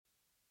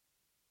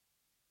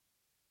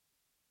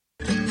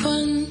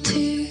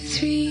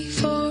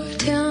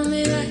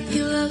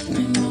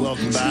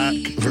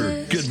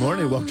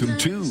welcome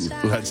to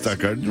Let's Talk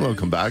Garden.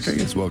 Welcome back. I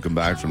guess welcome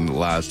back from the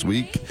last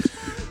week.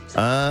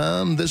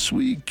 This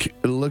week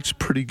it looks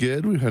pretty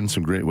good. We've had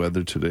some great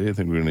weather today. I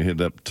think we're going to hit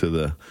up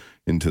to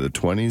into the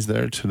 20s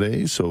there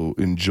today. So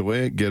enjoy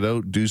it. Get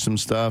out, do some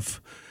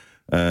stuff.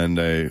 And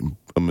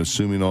I'm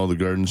assuming all the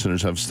garden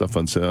centers have stuff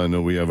on sale. I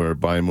know we have our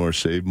buy more,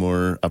 save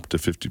more, up to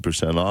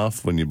 50%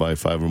 off when you buy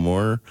 5 or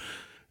more.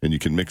 And you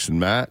can mix and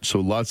match. So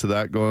lots of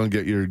that going on.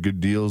 Get your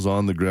good deals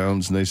on. The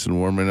ground's nice and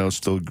warm right now.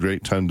 Still a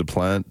great time to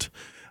plant.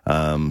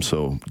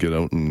 So get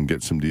out and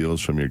get some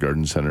deals from your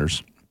garden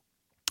centers.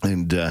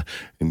 And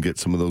get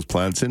some of those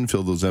plants in.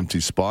 Fill those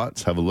empty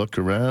spots. Have a look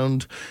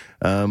around.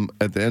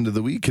 At the end of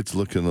the week, it's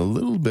looking a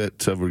little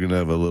bit. We're going to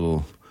have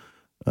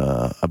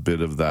a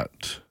bit of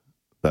that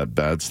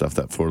bad stuff,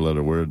 that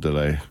 4-letter word that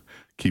I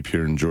keep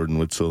hearing Jordan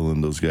Witzel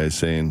and those guys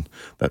saying,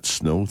 that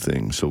snow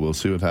thing. So we'll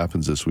see what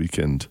happens this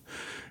weekend.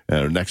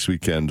 Or next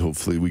weekend,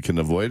 hopefully we can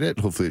avoid it.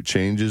 Hopefully it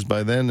changes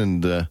by then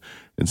and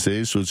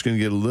saves. So it's going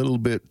to get a little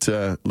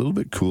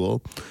bit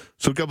cool.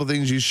 So a couple of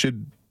things you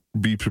should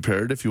be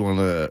prepared if you want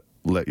to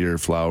let your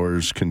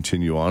flowers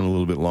continue on a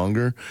little bit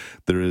longer.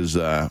 There is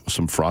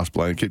some frost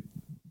blanket.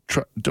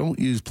 Don't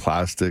use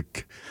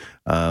plastic.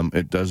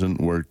 It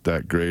doesn't work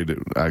that great. It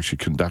actually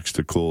conducts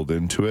the cold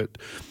into it.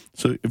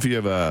 So if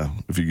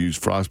you use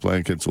frost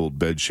blankets, old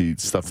bed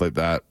sheets, stuff like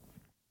that,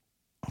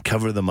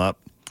 cover them up.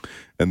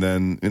 And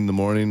then in the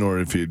morning, or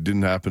if you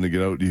didn't happen to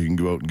get out, you can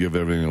go out and give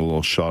everything a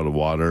little shot of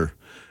water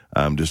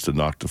just to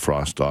knock the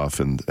frost off,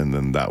 and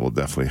then that will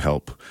definitely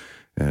help.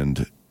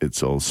 And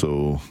it's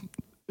also,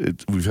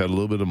 we've had a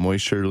little bit of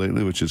moisture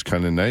lately, which is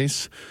kind of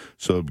nice.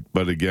 So,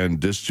 but again,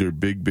 just your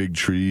big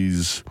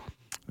trees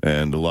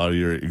and a lot of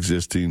your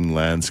existing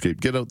landscape,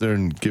 get out there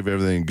and give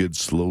everything a good,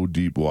 slow,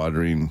 deep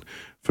watering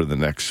for the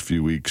next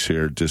few weeks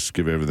here. Just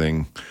give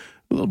everything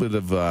a little bit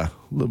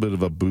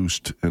of a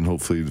boost, and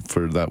hopefully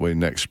for that way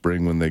next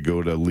spring when they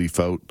go to leaf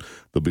out,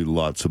 there'll be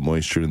lots of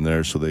moisture in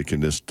there so they can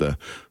just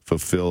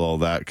fulfill all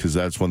that, because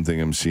that's one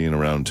thing I'm seeing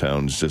around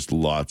town is just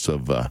lots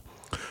of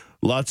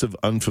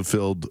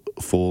unfulfilled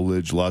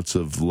foliage, lots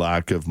of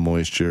lack of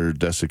moisture,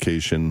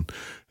 desiccation,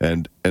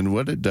 and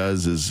what it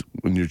does is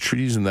when your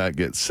trees and that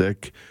get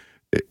sick,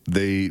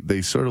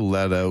 they sort of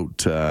let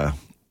out a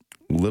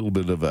little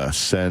bit of a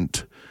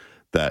scent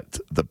that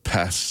the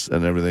pests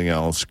and everything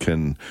else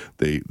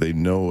they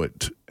know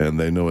it, and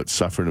they know it's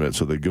suffering a bit,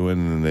 so they go in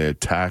and they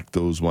attack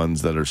those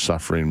ones that are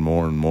suffering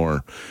more and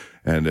more,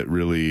 and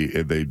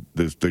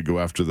they go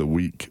after the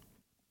weak.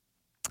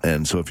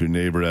 And so if your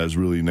neighbor has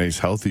really nice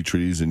healthy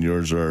trees and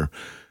yours are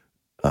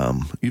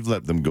you've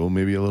let them go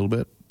maybe a little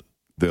bit,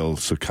 they'll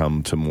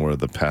succumb to more of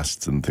the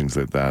pests and things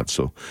like that.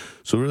 So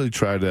really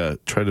try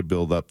to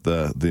build up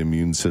the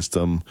immune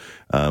system.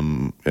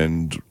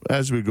 And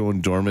as we're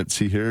going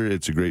dormancy here,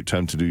 it's a great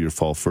time to do your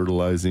fall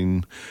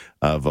fertilizing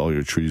of all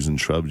your trees and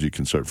shrubs. You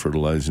can start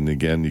fertilizing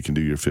again. You can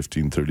do your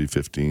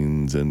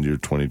 15-30-15s and your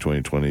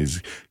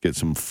 20-20-20s. Get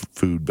some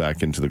food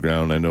back into the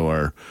ground. I know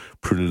our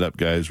pruned up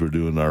guys were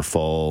doing our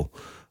fall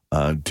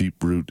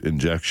deep root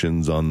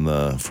injections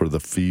for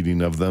the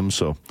feeding of them.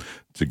 So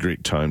it's a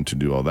great time to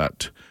do all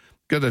that.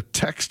 Got a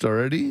text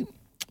already,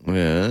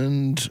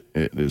 and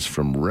it is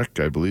from Rick,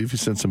 I believe. He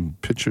sent some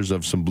pictures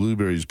of some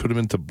blueberries, put them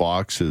into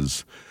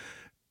boxes.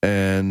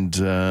 And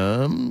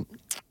the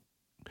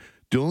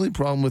only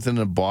problem within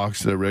a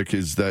box there, Rick,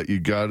 is that you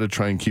got to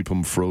try and keep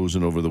them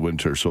frozen over the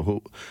winter.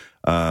 So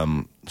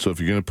if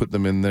you're going to put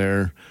them in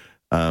there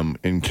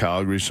in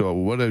Calgary, so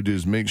what I do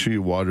is make sure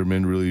you water them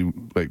in really,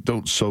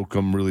 don't soak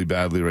them really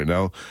badly right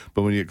now.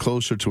 But when you get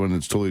closer to when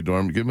it's totally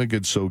dormant, give them a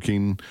good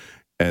soaking,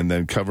 and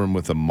then cover them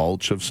with a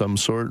mulch of some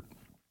sort.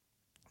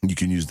 You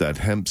can use that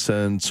hemp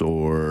sense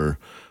or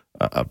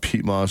a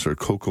peat moss or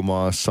cocoa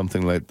moss,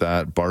 something like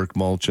that, bark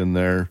mulch in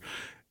there,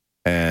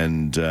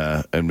 and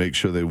make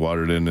sure they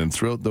water it in. And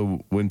throughout the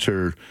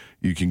winter,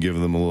 you can give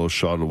them a little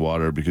shot of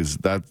water, because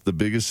that's the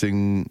biggest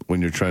thing when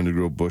you're trying to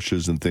grow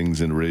bushes and things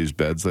in raised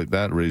beds like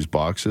that, raised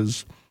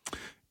boxes,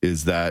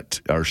 is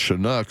that our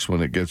Chinooks,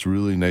 when it gets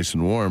really nice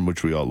and warm,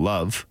 which we all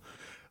love,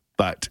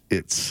 but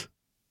it's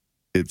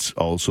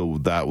also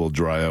that will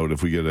dry out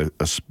if we get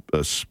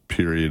a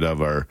period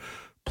of our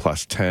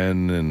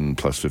 +10 and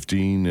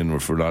 +15, and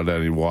if we're not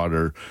adding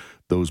water,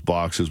 those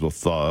boxes will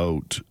thaw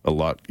out a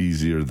lot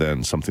easier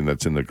than something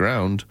that's in the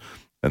ground,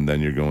 and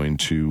then you're going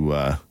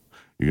to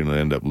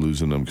end up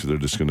losing them because they're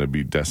just going to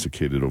be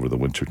desiccated over the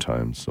winter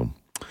time. So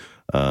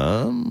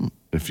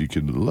if you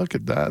could look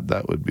at that,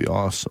 that would be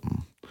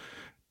awesome.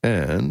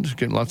 And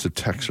getting lots of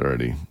texts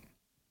already.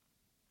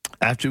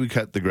 After we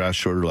cut the grass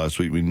shorter last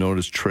week, we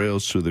noticed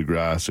trails through the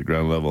grass at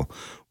ground level.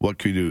 What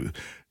can we do?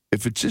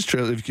 If it's just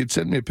trails, if you could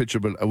send me a picture,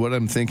 but what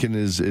I'm thinking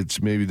is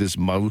it's maybe this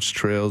mouse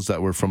trails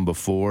that were from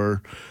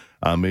before,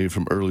 maybe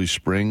from early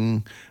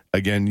spring.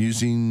 Again,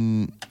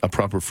 using a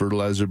proper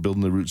fertilizer,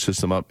 building the root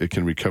system up, it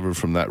can recover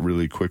from that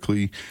really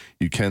quickly.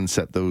 You can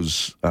set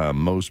those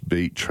mouse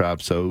bait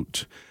traps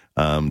out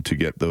to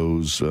get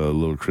those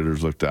little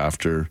critters looked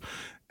after.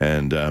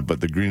 But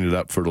the Green It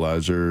Up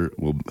fertilizer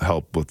will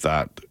help with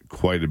that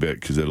quite a bit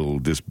because it'll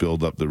just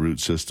build up the root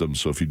system.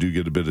 So if you do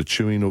get a bit of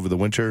chewing over the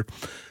winter,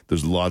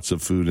 there's lots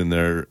of food in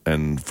there,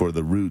 and for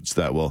the roots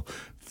that will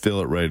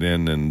fill it right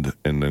in and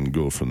then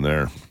go from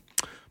there.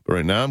 But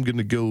right now I'm going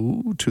to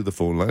go to the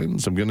phone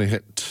lines. I'm going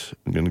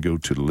to go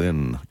to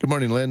Lynn. Good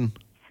morning, Lynn.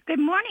 Good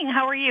morning.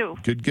 How are you?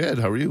 Good.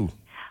 How are you?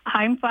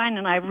 I'm fine,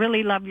 and I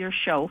really love your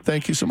show.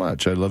 Thank you so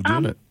much. I love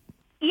doing it.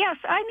 Yes,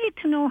 I need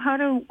to know how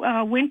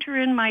to winter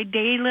in my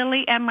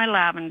daylily and my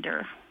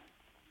lavender.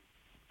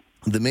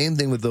 The main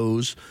thing with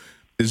those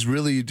is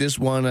really you just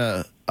want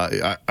to.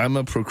 I'm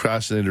a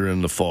procrastinator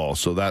in the fall,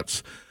 so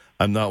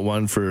I'm not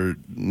one for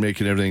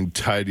making everything,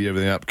 tidy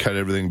everything up, cut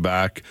everything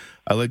back.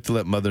 I like to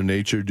let Mother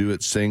Nature do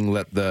its thing,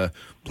 let the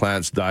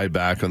plants die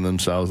back on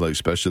themselves, like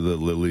especially the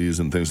lilies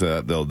and things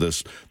like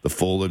that. The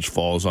foliage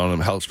falls on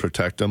them, helps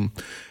protect them.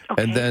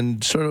 Okay. And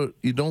then sort of,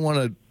 you don't want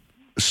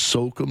to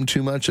soak them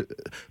too much,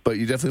 but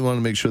you definitely want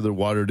to make sure they're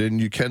watered in.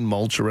 You can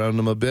mulch around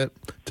them a bit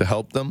to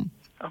help them.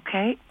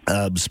 Okay.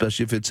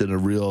 Especially if it's in a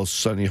real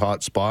sunny,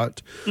 hot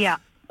spot. Yeah.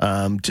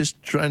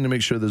 Just trying to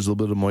make sure there's a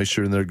little bit of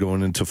moisture in there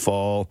going into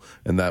fall,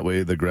 and that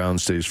way the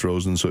ground stays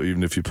frozen. So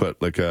even if you put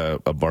like a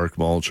bark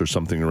mulch or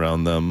something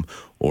around them,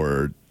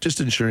 or just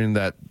ensuring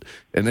that,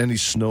 and any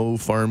snow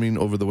farming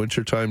over the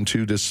winter time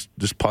too, just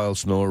pile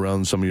snow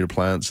around some of your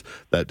plants.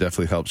 That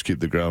definitely helps keep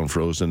the ground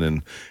frozen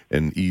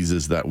and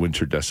eases that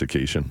winter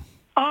desiccation.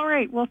 All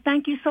right. Well,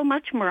 thank you so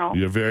much, Merle.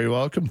 You're very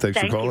welcome. Thanks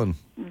for calling.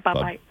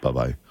 Bye-bye.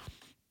 Bye-bye.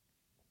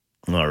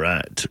 All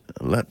right.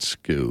 Let's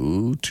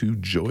go to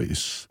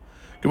Joyce.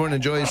 Good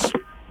morning, Joyce.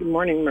 Good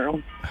morning,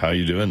 Merle. How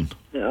you doing?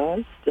 No,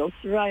 I'm still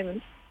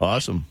surviving.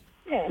 Awesome.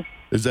 Yeah.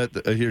 Is that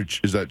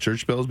is that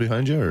church bells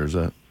behind you, or is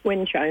that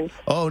wind chimes?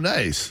 Oh,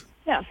 nice.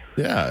 Yeah.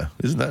 Yeah.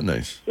 Isn't that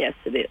nice? Yes,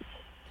 it is.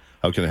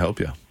 How can I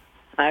help you?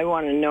 I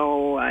want to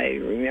know. I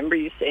remember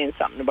you saying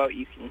something about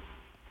you can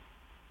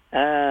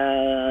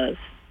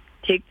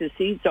take the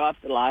seeds off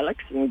the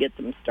lilacs and get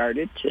them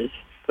started to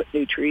put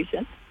new trees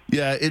in.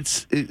 Yeah,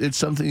 it's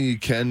something you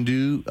can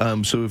do.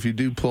 So if you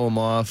do pull them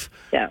off,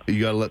 you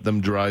got to let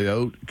them dry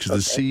out because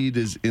the seed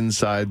is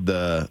inside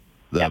inside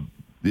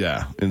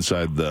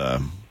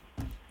the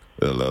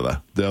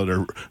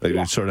outer. Like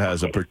it sort of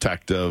has a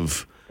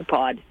protective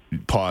pod.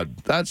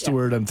 That's the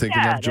word I'm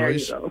thinking of,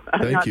 Joyce. There you go.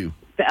 Thank you.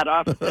 That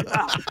off.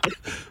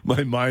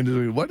 My mind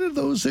is. What are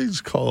those things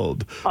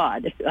called?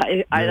 Pod.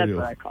 That's what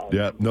I call it.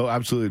 Yeah. No.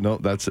 Absolutely. No.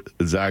 That's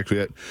exactly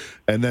it.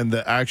 And then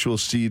the actual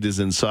seed is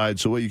inside.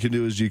 So what you can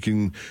do is you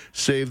can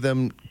save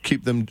them,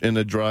 keep them in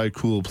a dry,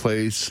 cool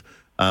place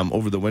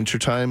over the winter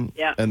time.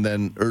 Yeah. And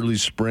then early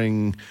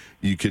spring,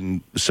 you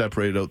can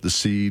separate out the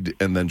seed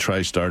and then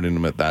try starting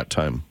them at that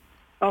time.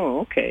 Oh,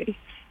 okay.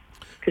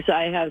 Because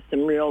I have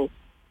some real,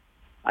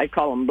 I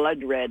call them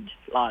blood red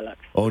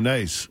lilacs. Oh,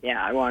 nice.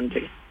 Yeah, I wanted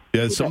to.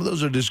 Yeah, some of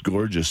those are just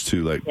gorgeous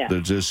too. Like they're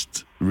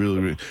just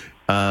really.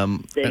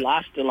 They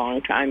last a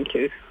long time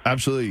too.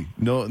 Absolutely.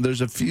 No,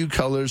 there's a few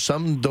colors.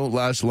 Some don't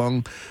last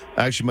long.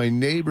 Actually, my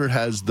neighbor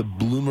has the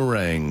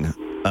bloomerang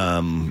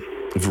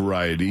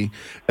variety,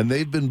 and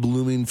they've been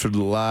blooming for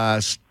the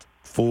last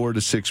 4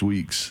 to 6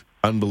 weeks.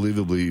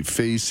 Unbelievably,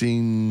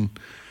 facing.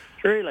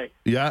 Really?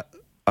 Yeah.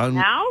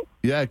 Now?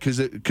 Yeah, because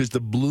the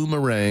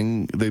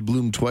bloomerang, they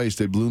bloom twice.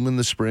 They bloom in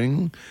the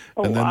spring,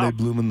 and then they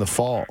bloom in the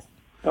fall.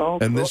 Oh,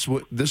 and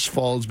cool. this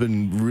fall's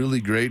been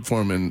really great for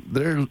them, and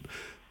they're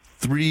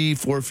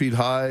 3-4 feet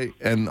high,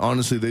 and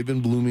honestly, they've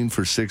been blooming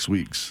for 6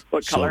 weeks.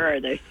 What color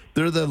are they?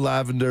 They're the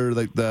lavender,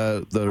 like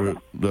the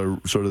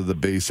sort of the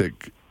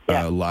basic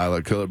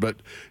lilac color, but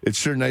it's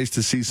sure nice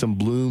to see some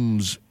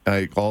blooms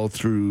like all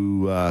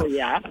through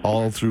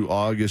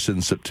August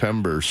and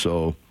September.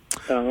 So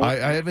I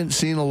haven't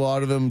seen a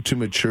lot of them to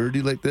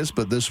maturity like this,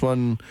 but this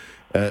one.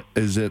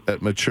 Is it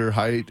at mature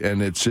height,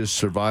 and it's just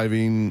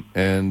surviving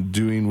and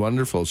doing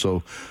wonderful.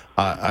 So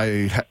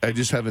I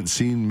just haven't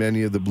seen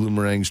many of the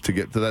bloomerangs to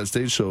get to that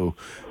stage. So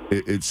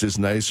it's just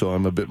nice. So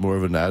I'm a bit more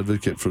of an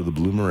advocate for the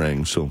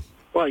bloomerang. So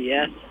well,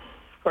 yes,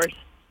 of course.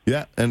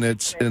 Yeah, and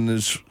it's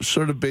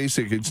sort of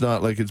basic. It's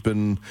not like it's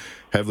been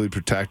heavily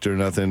protected or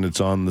nothing.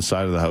 It's on the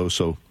side of the house.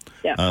 So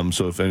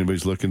so if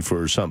anybody's looking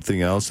for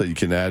something else that you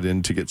can add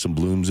in to get some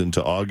blooms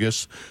into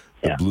August,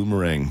 the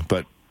bloomerang.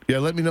 But yeah,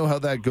 let me know how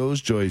that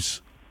goes,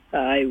 Joyce.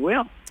 I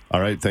will.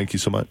 All right. Thank you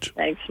so much.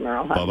 Thanks,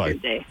 Merle. Have a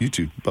good day. You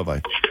too.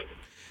 Bye-bye.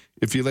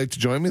 If you'd like to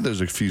join me, there's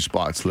a few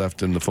spots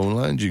left in the phone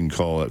lines. You can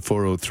call at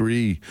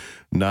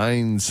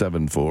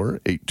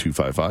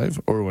 403-974-8255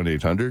 or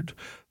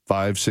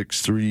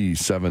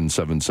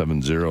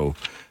 1-800-563-7770.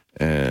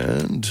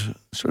 And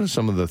sort of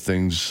some of the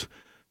things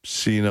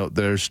seen out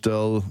there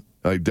still,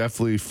 like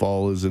definitely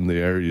fall is in the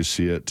air. You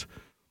see it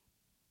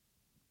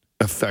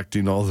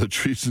affecting all the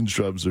trees and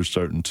shrubs. They're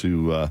starting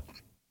to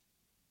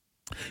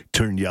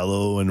turn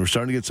yellow, and we're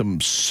starting to get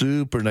some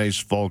super nice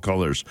fall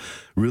colors.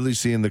 Really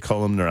seeing the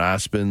columnar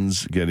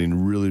aspens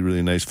getting really,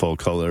 really nice fall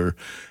color.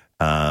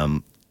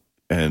 And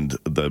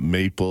the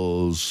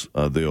maples,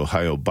 the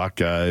Ohio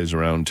Buckeyes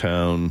around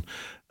town,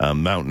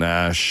 mountain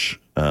ash,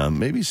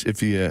 maybe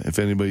if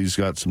anybody's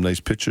got some nice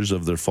pictures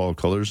of their fall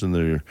colors in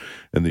the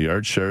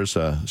yard, share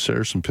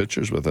some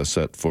pictures with us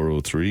at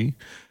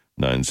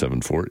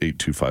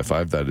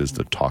 403-974-8255. That is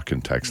the talk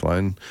and text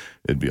line.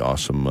 It'd be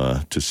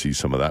awesome to see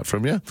some of that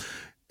from you.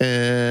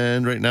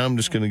 And right now I'm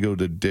just going to go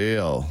to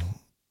Dale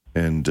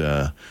and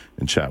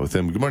chat with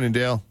him. Good morning,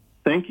 Dale.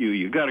 Thank you.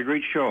 You got a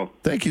great show.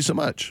 Thank you so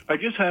much. I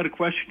just had a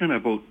question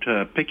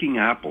about picking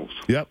apples.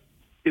 Yep.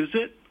 Is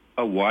it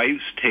a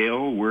wives'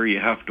 tale where you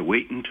have to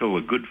wait until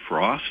a good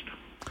frost?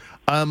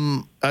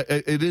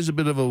 It is a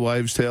bit of a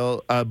wives'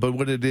 tale, but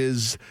what it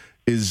is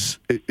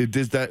it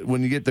does that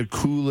when you get the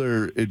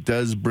cooler, it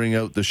does bring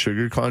out the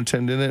sugar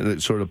content in it, and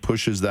it sort of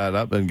pushes that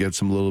up and gets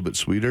them a little bit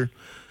sweeter.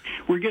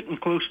 We're getting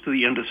close to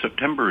the end of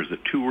September. Is it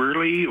too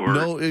early? Or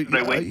no,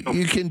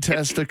 you can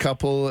test a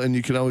couple, and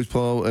you can always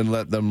pull and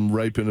let them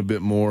ripen a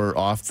bit more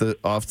off the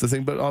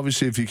thing. But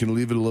obviously, if you can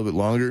leave it a little bit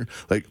longer,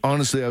 like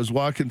honestly, I was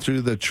walking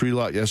through the tree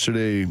lot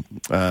yesterday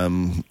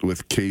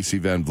with Casey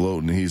Van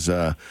Vloten. He's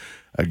a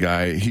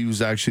guy. He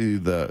was actually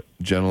the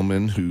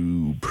gentleman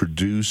who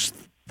produced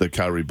the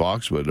Calgary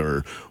boxwood,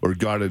 or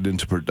got it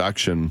into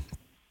production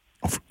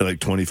like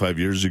 25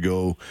 years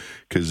ago.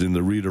 Because in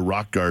the Rita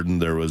Rock Garden,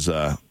 there was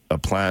a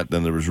plant,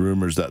 and there was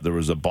rumors that there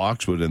was a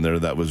boxwood in there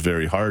that was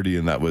very hardy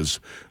and that was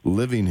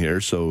living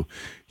here. So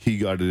he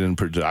got it in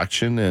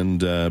production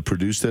and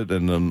produced it,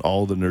 and then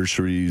all the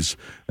nurseries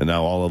and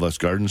now all of us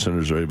garden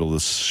centers are able to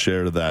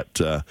share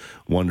that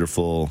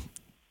wonderful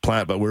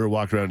plant. But we were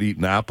walking around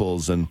eating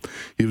apples, and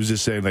he was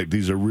just saying, like,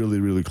 these are really,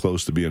 really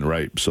close to being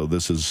ripe. So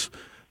this is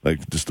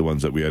like just the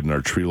ones that we had in our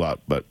tree lot.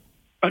 But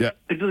yeah.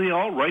 Do they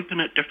all ripen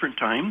at different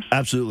times?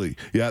 Absolutely.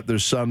 Yeah,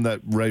 there's some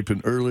that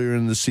ripen earlier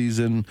in the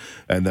season,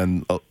 and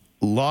then a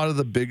lot of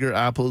the bigger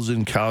apples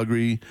in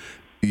Calgary,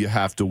 you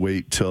have to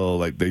wait till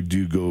like they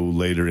do go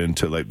later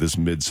into like this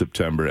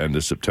mid-September, end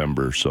of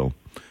September.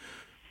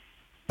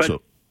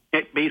 But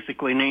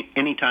basically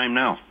any time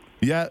now.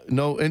 Yeah,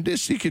 no, and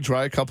just you could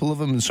try a couple of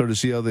them and sort of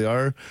see how they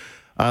are.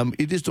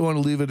 You just don't want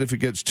to leave it if it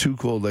gets too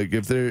cold. Like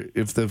if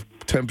the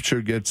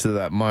temperature gets to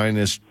that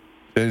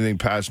anything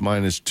past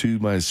 -2,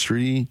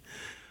 -3,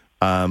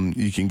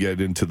 you can get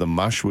into the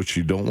mush, which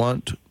you don't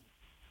want.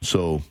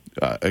 So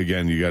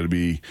again, you got to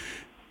be.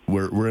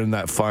 We're in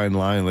that fine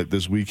line. Like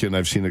this weekend,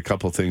 I've seen a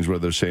couple things where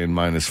they're saying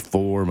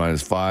 -4,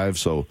 -5.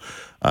 So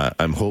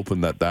I'm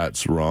hoping that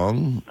that's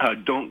wrong.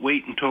 Don't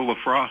wait until the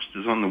frost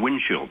is on the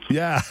windshields.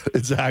 Yeah,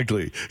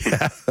 exactly.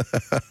 Yeah.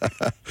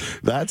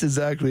 That's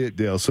exactly it,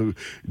 Dale. So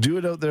do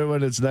it out there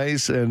when it's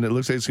nice, and it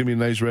looks like it's going to be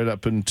nice right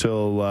up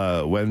until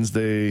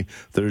Wednesday.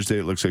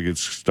 Thursday, it looks like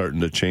it's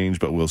starting to change,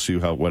 but we'll see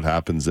what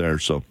happens there.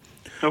 So.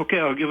 Okay,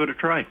 I'll give it a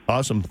try.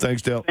 Awesome.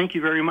 Thanks, Dale. Thank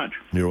you very much.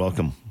 You're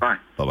welcome. Bye.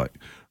 Bye-bye.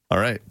 All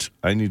right,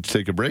 I need to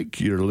take a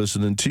break. You're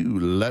listening to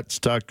Let's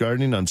Talk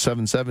Gardening on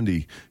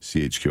 770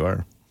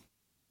 CHQR.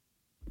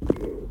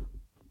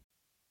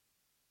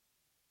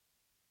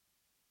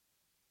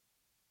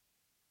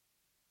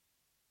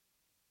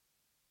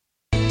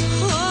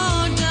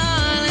 Oh,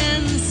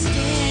 darling,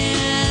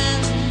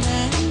 stand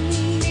by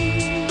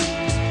me.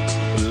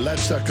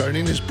 Let's Talk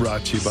Gardening is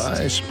brought to you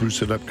by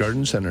Spruce It Up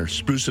Garden Center.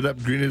 Spruce it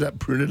up, green it up,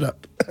 prune it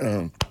up.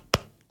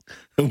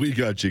 We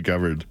got you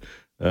covered.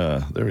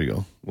 There we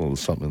go. Well,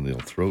 there's something in the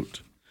old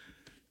throat.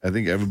 I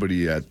think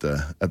everybody at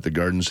the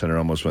garden center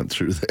almost went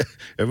through that.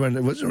 Everyone,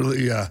 it wasn't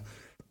really a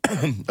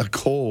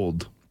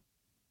cold.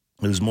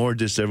 It was more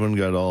just everyone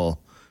got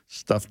all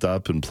stuffed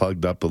up and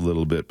plugged up a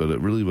little bit, but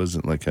it really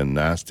wasn't like a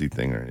nasty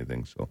thing or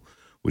anything. So,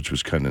 which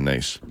was kind of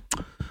nice.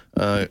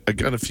 I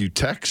got a few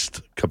texts,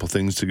 a couple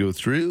things to go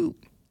through,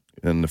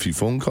 and a few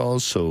phone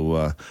calls.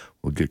 So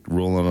we'll get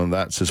rolling on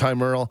that. It says, hi,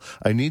 Merle.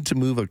 I need to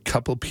move a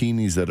couple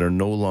peonies that are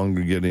no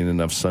longer getting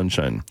enough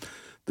sunshine.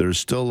 There's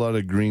still a lot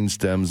of green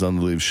stems on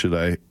the leaves. Should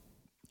I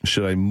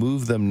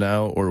move them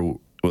now, or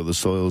will the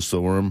soil is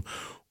still warm,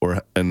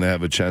 and they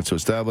have a chance to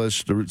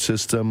establish the root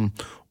system,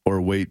 or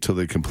wait till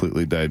they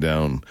completely die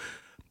down?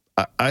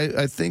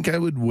 I think I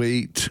would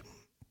wait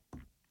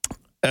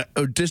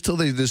or just till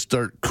they just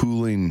start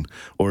cooling,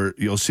 or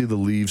you'll see the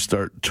leaves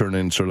start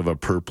turning sort of a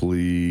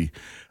purpley.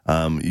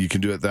 You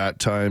can do it that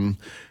time.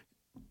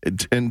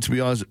 And to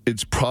be honest,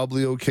 it's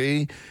probably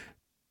okay.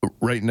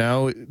 Right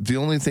now, the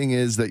only thing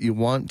is that you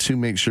want to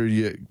make sure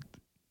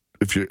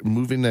if you're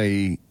moving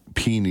a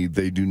peony,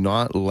 they do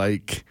not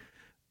like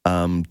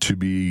to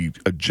be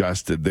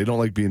adjusted. They don't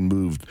like being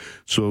moved.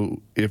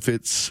 So if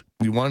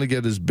you want to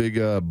get as big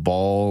a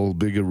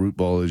root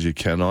ball as you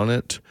can on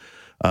it.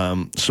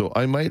 So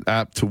I might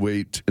opt to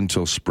wait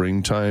until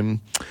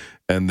springtime,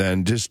 and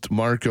then just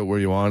mark out where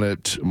you want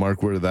it,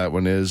 mark where that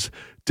one is,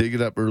 dig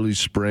it up early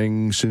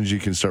spring as soon as you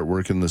can start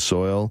working the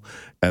soil,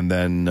 and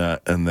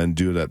then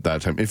do it at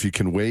that time. If you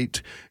can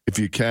wait, if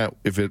you can't,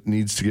 if it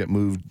needs to get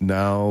moved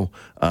now,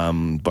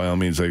 by all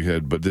means, like I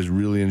said, but just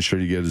really ensure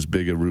you get as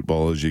big a root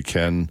ball as you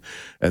can,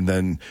 and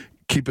then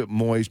keep it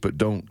moist, but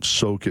don't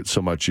soak it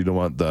so much. You don't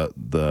want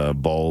the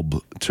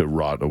bulb to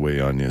rot away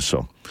on you.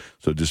 So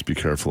just be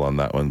careful on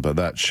that one. But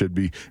that should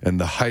be, and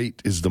the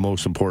height is the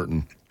most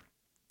important.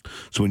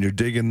 So when you're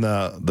digging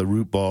the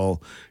root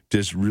ball,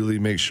 just really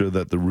make sure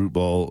that the root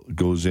ball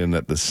goes in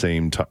at the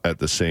same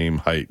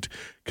height,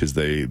 because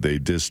they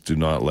just do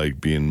not like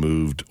being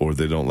moved, or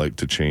they don't like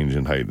to change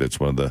in height. That's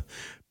one of the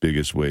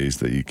biggest ways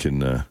that you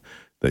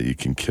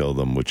can kill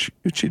them, which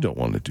you don't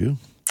want to do.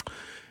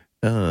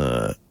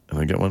 And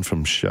I got one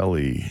from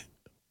Shelley,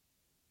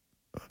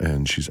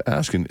 and she's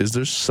asking, is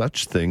there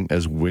such thing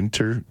as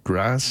winter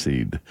grass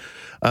seed?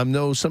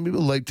 No, some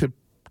people like to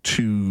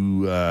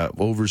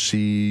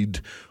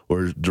overseed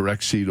or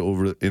direct seed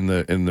over in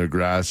their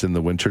grass in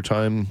the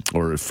wintertime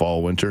or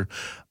fall winter.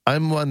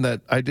 I'm one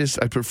that I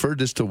prefer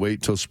just to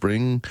wait till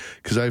spring,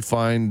 because I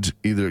find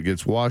either it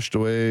gets washed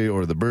away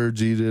or the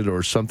birds eat it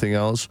or something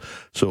else.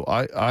 So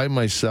I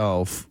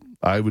myself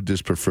would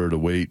just prefer to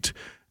wait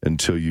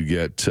until you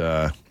get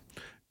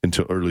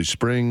until early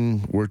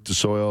spring, work the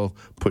soil,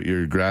 put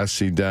your grass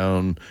seed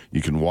down, you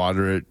can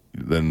water it,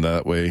 then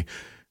that way.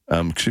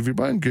 Because if you're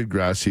buying good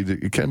grass seed,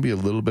 it can be a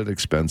little bit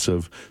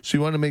expensive. So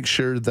you want to make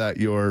sure that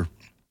you're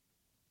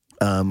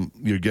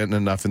getting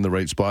enough in the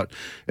right spot,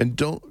 and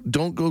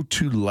don't go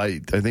too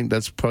light. I think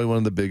that's probably one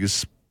of the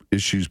biggest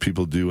issues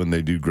people do when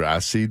they do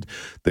grass seed.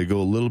 They go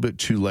a little bit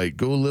too light.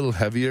 Go a little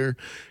heavier,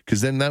 because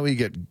then that way you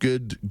get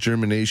good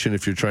germination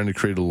if you're trying to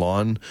create a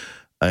lawn,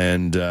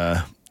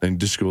 and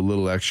just go a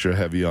little extra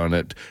heavy on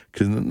it,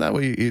 because then that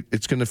way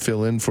it's going to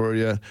fill in for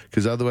you,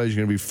 because otherwise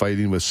you're going to be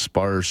fighting with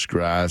sparse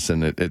grass,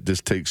 and it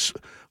just takes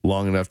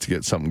long enough to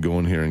get something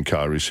going here in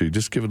Calgary. So you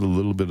just give it a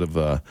little bit of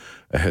a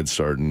head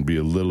start and be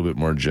a little bit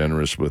more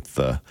generous with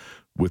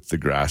the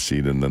grass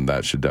seed, and then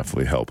that should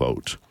definitely help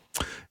out.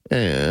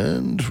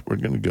 And we're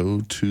going to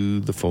go to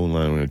the phone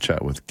line. We're going to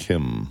chat with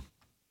Kim.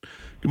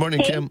 Good morning,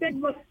 Kim.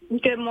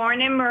 Good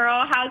morning,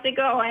 Merle. How's it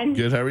going?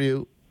 Good. How are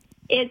you?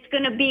 It's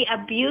going to be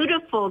a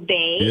beautiful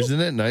day. Isn't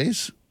it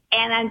nice?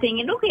 And I'm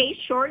thinking, okay,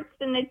 shorts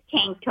and a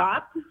tank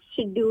top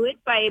should do it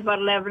by about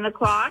 11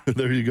 o'clock.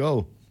 There you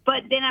go.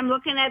 But then I'm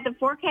looking at the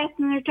forecast,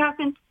 and they're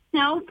talking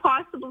snow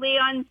possibly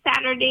on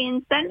Saturday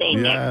and Sunday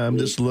next I'm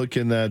week. just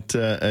looking at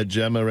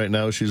Gemma right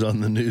now. She's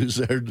on the news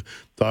there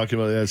talking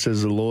about that. It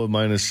says a low of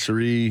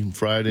 -3,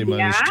 Friday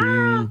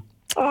 -2,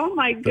 Oh,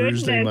 my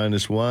goodness. Thursday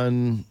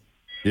 -1.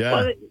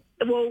 Yeah.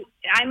 Well,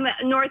 I'm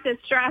north of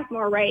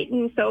Strathmore, right?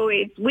 And so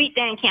it's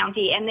Wheatland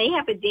County, and they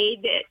have a day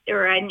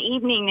or an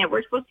evening that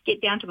we're supposed to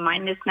get down to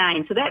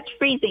 -9. So that's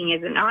freezing,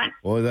 is it not?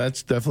 Well,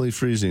 that's definitely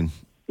freezing.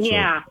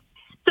 Yeah.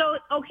 So,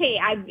 okay,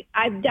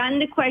 I've done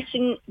the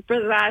question for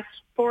the last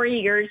 4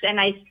 years, and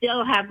I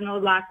still have no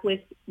luck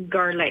with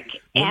garlic.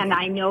 And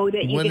I know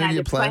that you When can are you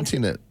either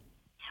planting it?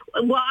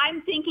 Well,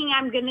 I'm thinking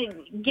I'm going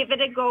to give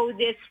it a go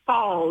this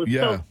fall.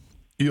 Yeah.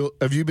 So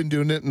Have you been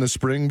doing it in the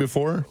spring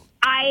before?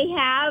 I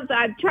have.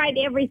 I've tried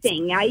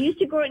everything. I used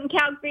to grow it in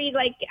Calgary.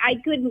 Like, I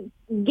couldn't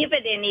give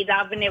it any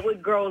love, and it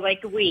would grow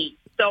like a weed.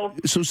 So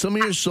some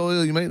of your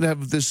soil, you might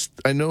have this.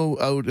 I know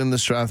out in the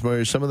Strathmore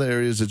area, some of the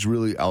areas it's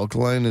really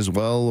alkaline as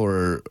well,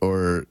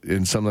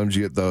 and sometimes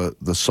you get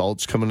the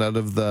salts coming out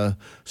of the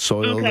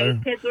soil okay, there.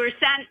 because we're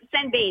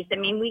sun-based. I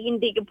mean, we can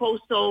dig a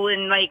post hole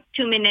in like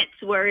 2 minutes,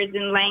 whereas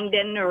in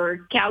Langdon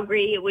or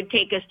Calgary, it would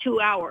take us 2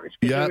 hours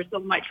because there was so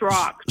much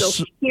rock.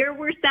 So here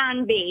we're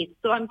sun-based.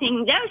 So I'm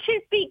thinking that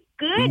should be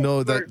good.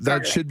 No,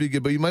 that should be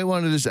good, but you might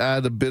want to just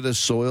add a bit of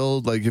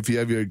soil. Like if you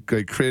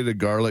have create a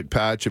garlic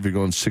patch, if you're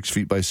going 6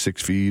 feet by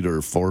 6 feet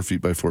or 4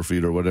 feet by 4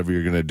 feet or whatever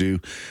you're going to do,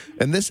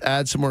 and this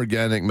adds some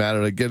organic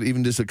matter. Like get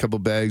even just a couple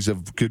bags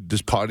of good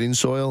just potting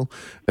soil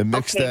and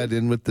mix that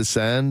in with the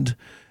sand,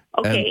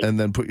 and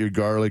then put your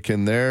garlic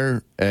in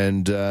there,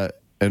 and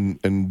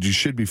you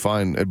should be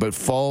fine. But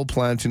fall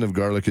planting of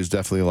garlic is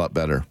definitely a lot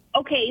better.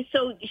 Okay,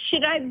 so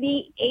should I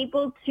be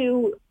able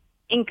to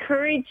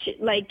encourage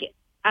like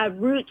a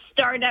root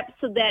startup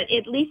so that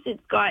at least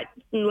it's got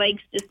some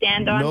legs to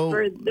stand on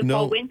for the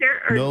fall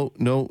winter? Or?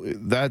 No,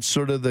 that's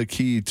sort of the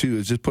key too.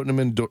 Is just putting them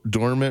in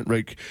dormant,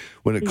 like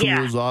when it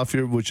cools off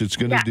here, which it's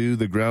going to do.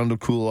 The ground will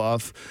cool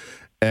off.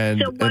 And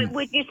so, what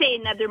would you say?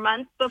 Another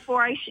month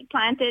before I should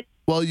plant it?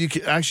 Well, you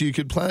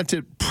could plant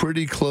it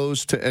pretty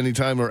close to any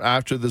time or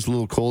after this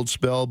little cold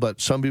spell. But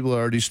some people are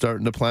already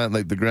starting to plant.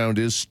 Like the ground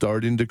is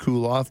starting to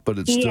cool off, but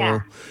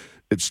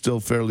it's still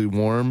fairly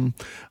warm.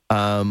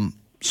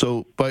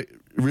 But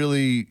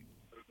really,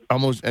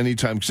 almost any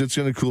time, because it's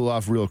going to cool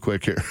off real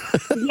quick here.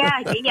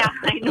 yeah,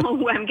 I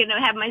know. I'm going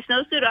to have my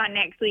snowsuit on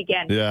next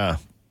weekend. Yeah.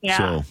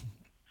 So.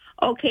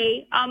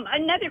 Okay.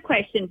 Another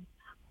question.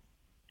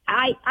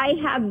 I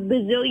have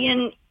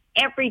bazillion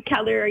every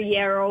color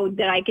yarrow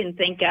that I can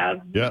think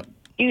of. Yeah.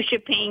 Fuchsia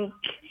pink,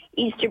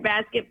 Easter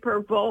basket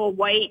purple,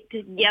 white,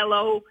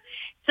 yellow.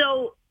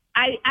 So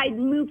I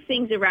move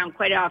things around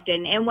quite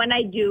often. And when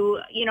I do,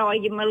 I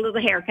give them a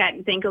little haircut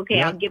and think,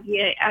 okay, I'll give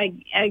you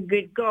a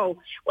good go.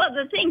 Well,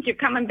 the things are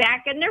coming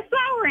back and they're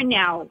flowering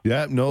now.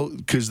 Yeah, no,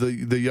 because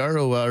the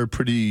yarrow are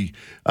pretty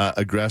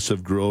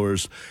aggressive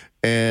growers.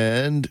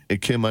 And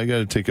Kim, I got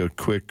to take a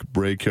quick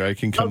break here. I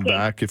can come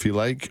back if you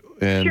like,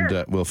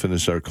 and we'll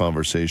finish our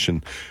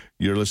conversation.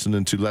 You're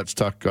listening to Let's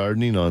Talk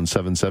Gardening on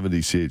 770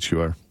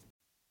 CHQR.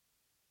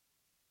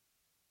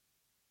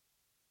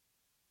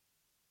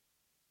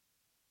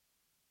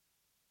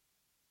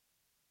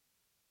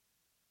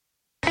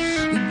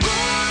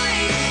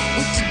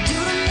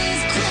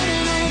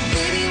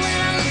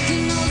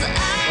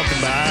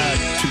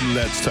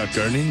 Let's Talk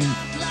Gardening.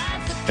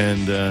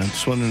 And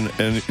just wondering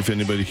if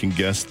anybody can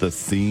guess the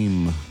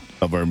theme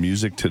of our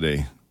music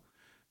today.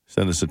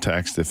 Send us a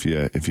text if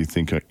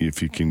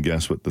you can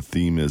guess what the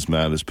theme is.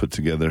 Matt has put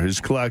together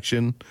his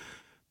collection.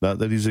 Not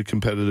that he's a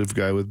competitive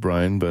guy with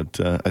Brian, but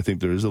I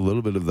think there is a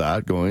little bit of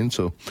that going.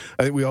 So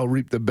I think we all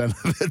reap the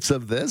benefits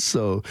of this.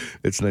 So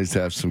it's nice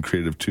to have some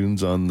creative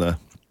tunes on the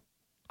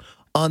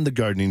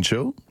gardening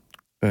show.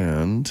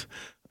 And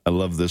I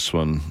love this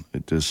one.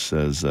 It just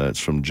says, it's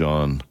from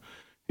John.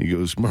 He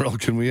goes, Merle,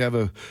 can we have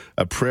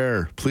a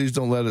prayer? Please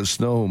don't let it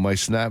snow. My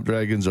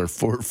snapdragons are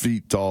 4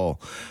 feet tall.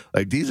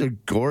 Like, these are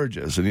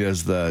gorgeous. And he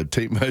has the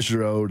tape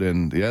measure out,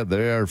 and yeah,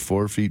 they are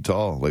 4 feet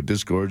tall. Like,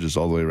 this gorgeous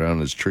all the way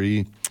around his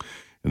tree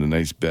in a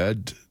nice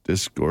bed.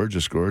 This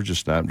gorgeous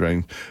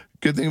snapdragon.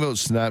 Good thing about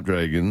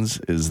snapdragons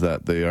is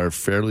that they are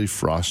fairly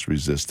frost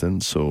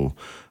resistant. So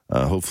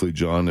hopefully,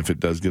 John, if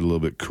it does get a little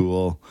bit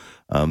cool,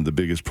 the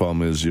biggest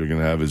problem is you're going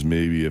to have is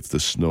maybe if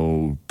the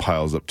snow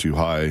piles up too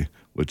high,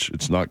 which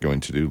it's not going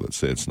to do. Let's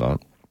say it's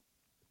not.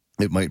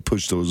 It might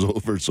push those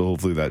over, so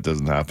hopefully that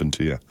doesn't happen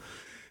to you.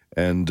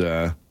 And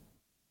I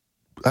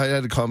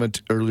had a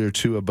comment earlier,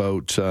 too,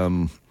 about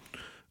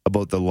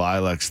the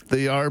lilacs.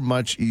 They are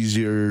much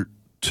easier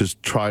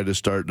to try to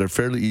start. They're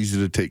fairly easy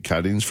to take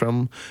cuttings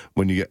from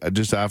when you get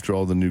just after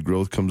all the new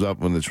growth comes up,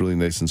 when it's really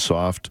nice and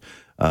soft.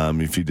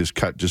 If you just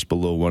cut just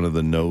below one of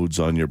the nodes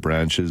on your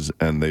branches,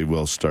 and they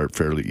will start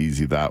fairly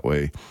easy that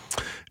way.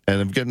 And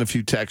I'm getting a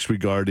few texts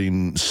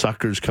regarding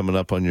suckers coming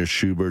up on your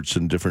Schuberts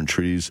and different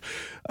trees.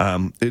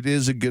 It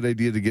is a good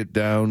idea to get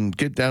down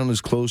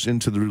as close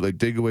into the root, like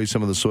dig away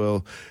some of the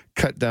soil,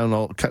 cut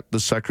the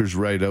suckers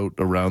right out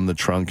around the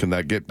trunk, and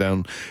that get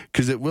down,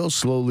 because it will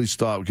slowly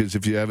stop. Because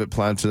if you have it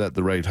planted at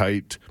the right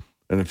height,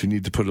 and if you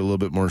need to put a little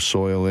bit more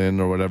soil in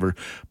or whatever,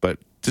 but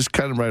just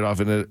cut them right off,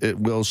 and it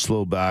will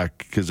slow back.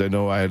 Because I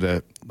know I have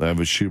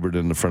a Schubert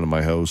in the front of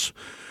my house,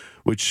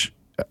 which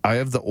I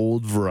have the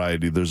old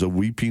variety. There's a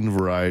weeping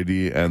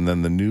variety, and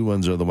then the new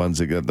ones are the ones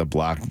that get the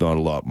black knot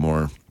a lot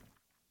more.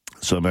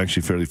 So I'm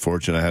actually fairly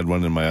fortunate. I had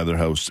one in my other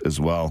house as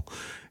well.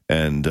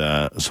 And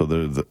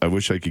so I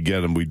wish I could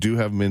get them. We do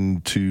have them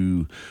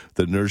into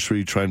the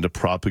nursery trying to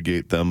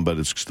propagate them, but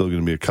it's still going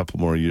to be a couple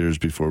more years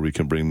before we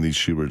can bring these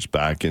Schuberts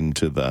back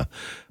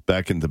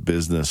into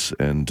business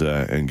and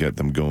get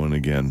them going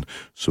again.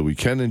 So we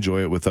can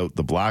enjoy it without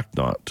the black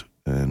knot,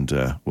 and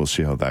we'll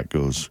see how that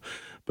goes.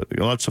 But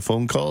lots of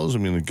phone calls.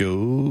 I'm going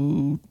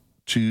to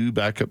go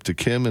back up to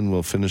Kim, and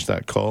we'll finish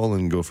that call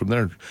and go from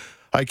there.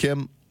 Hi,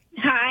 Kim.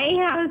 Hi,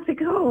 how's it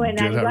going?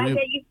 Good, I'm glad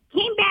that you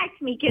came back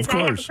to me because I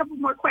have a couple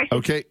more questions.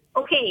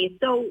 Okay,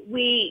 so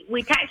we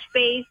touched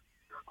base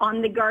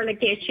on the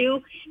garlic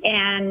issue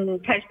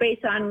and touched base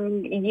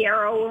on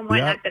yarrow and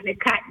whatnot. Yep. That I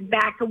cut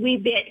back a wee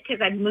bit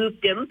because I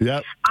moved them.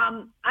 Yep.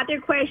 Other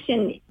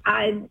question,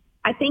 I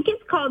think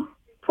it's called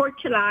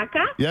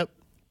portulaca. Yep.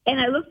 And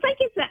it looks like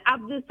it's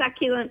of the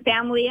succulent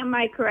family. Am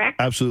I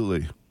correct?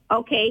 Absolutely.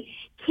 Okay.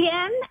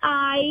 Can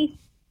I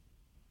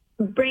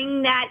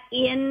bring that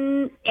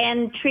in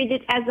and treat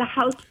it as a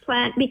house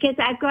plant? Because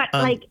I've got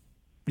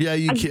Yeah,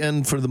 you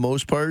can for the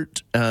most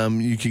part.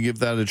 You can give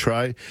that a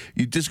try.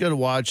 You just got to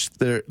watch.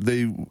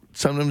 They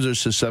sometimes are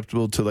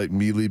susceptible to like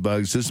mealy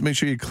bugs. Just make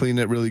sure you clean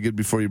it really good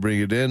before you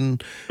bring it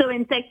in. So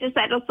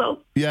insecticidal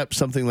soap? Yep,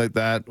 something like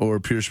that, or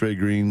Pure Spray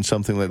Green,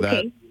 something like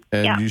that.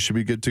 And you should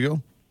be good to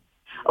go.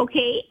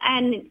 Okay,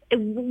 and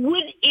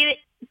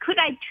could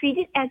I treat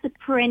it as a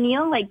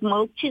perennial, like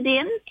mulch it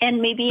in, and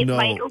maybe it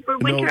might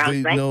overwinter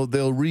outside? No,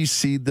 they'll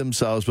reseed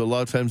themselves, but a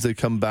lot of times they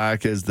come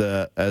back as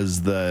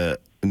the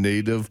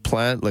native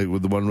plant, like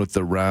with the one with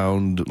the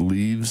round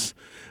leaves,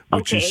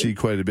 which you see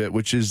quite a bit,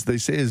 which they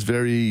say is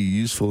very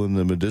useful in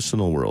the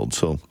medicinal world.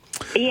 So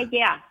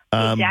yeah,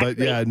 exactly. But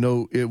yeah,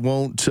 no, it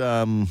won't.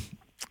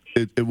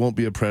 It won't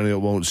be a perennial.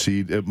 It won't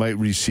seed. It might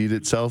reseed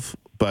itself,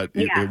 but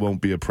it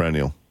won't be a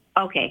perennial.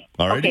 Okay.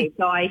 Alrighty. Okay,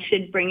 so I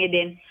should bring it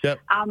in. Yep.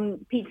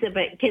 Pizza,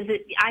 but because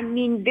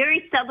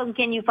very seldom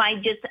can you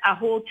find just a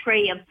whole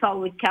tray of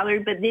solid color.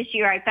 But this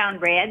year I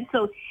found red,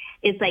 so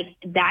it's like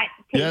that.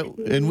 Yeah,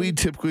 and we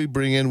typically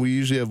bring in. We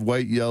usually have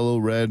white, yellow,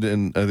 red,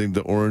 and I think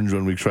the orange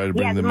when we try to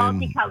bring them in. Yeah,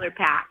 the multicolor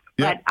pack.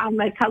 Yep. But I'm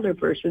a color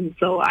person,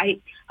 so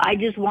I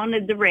just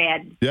wanted the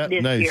red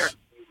this year.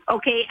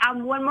 Okay.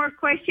 One more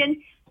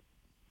question: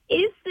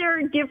 is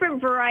there different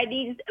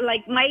varieties?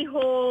 Like my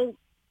whole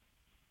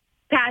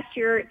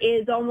pasture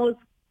is almost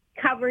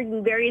covered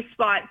in various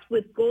spots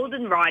with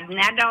goldenrod, and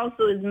that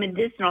also is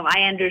medicinal,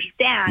 I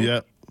understand. Yeah.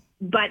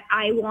 But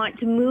I want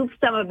to move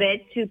some of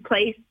it to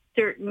place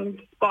certain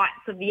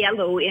spots of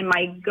yellow in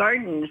my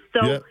garden.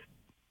 So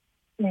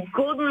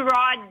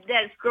goldenrod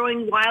that's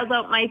growing wild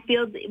out my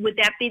field, would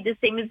that be the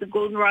same as the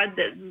goldenrod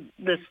that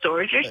the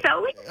stores are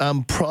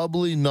selling?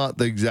 Probably not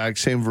the exact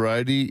same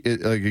variety.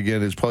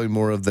 It's probably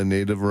more of the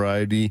native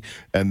variety,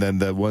 and then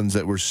the ones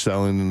that we're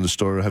selling in the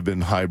store have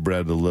been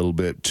hybrid a little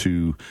bit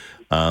to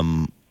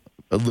a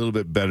little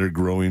bit better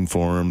growing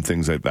form,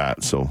 things like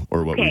that. So,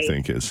 or what we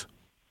think is.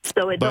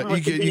 So it's But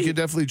almost you could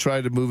definitely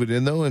try to move it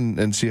in, though,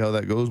 and see how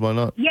that goes. Why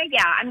not? Yeah.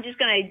 I'm just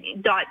going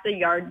to dot the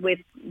yard with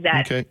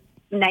that Okay.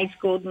 nice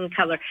golden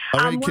color.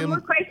 All right, one Kim.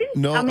 more question?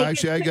 No, I'll make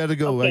actually, it I quick. got to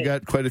go. Okay. I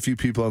got quite a few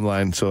people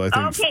online, so I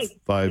think Okay.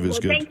 5 is Well,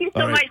 good. thank you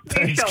so All right. much for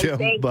your Thanks, show.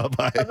 Kim.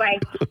 Bye-bye. Bye-bye.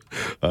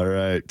 All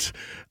right.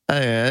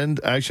 And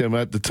actually, I'm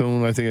at the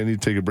tone. I think I need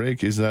to take a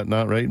break. Is that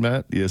not right,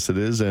 Matt? Yes, it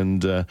is.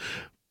 And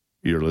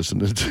you're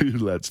listening to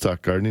Let's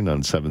Talk Gardening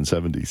on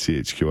 770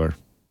 CHQR.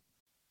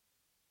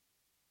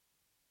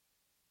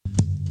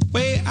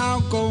 Way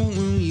I'll go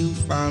when you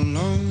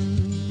follow.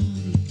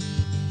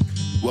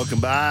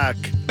 Welcome back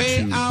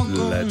to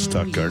Let's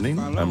Talk Gardening.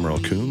 I'm Merle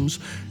Coombs,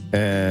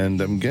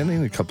 and I'm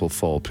getting a couple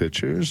fall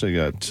pictures. I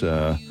got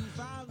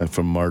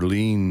from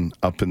Marlene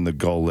up in the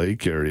Gull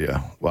Lake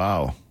area.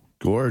 Wow,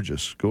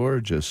 gorgeous,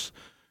 gorgeous.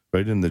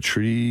 Right in the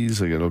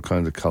trees. I got all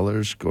kinds of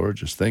colors.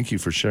 Gorgeous. Thank you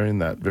for sharing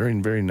that. Very,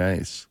 very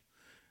nice.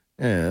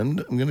 And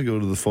I'm going to go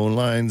to the phone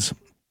lines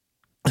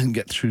and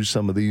get through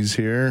some of these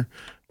here.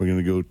 We're going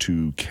to go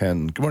to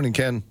Ken. Good morning,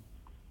 Ken.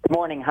 Good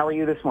morning. How are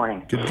you this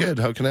morning? Good, good.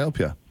 How can I help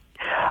you?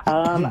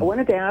 I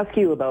wanted to ask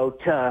you about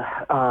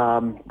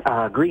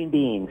green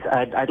beans.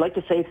 I'd like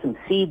to save some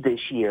seed this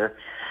year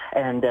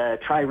and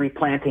try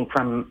replanting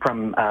from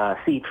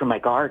seed from my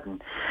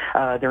garden.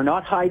 They're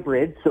not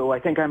hybrid, so I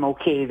think I'm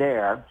okay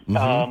there.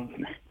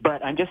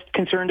 But I'm just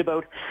concerned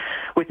about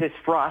with this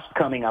frost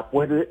coming up.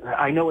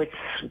 I know it's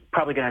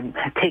probably going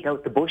to take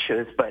out the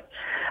bushes, but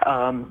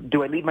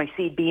do I leave my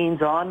seed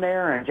beans on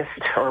there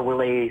or will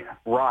they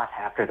rot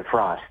after the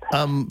frost?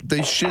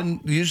 They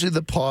shouldn't. Usually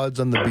the pods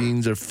on the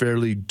beans are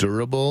fairly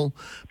durable,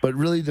 but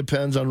really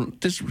depends on,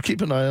 just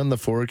keep an eye on the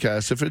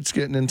forecast. If it's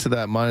getting into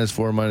that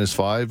 -4,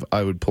 -5,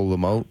 I would pull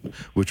them out,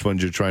 which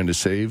ones you're trying to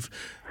save.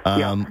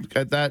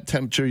 At that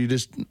temperature, you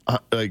just,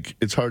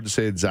 it's hard to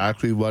say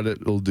exactly what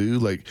it'll do.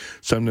 Like,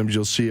 sometimes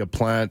you'll see a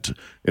plant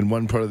in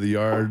one part of the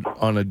yard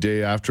on a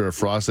day after a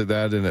frost like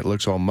that, and it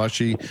looks all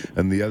mushy,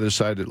 and the other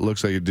side, it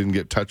looks like it didn't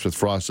get touched with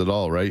frost at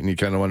all, right? And you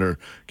kind of wonder,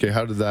 okay,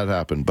 how did that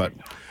happen? But,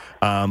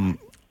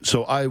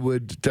 so I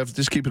would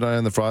just keep an eye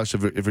on the frost.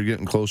 If you're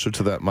getting closer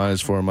to that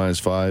 -4,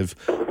 -5,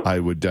 I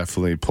would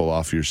definitely pull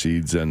off your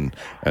seeds and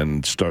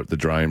start the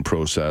drying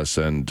process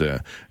and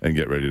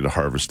get ready to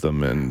harvest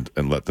them and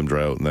let them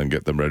dry out and then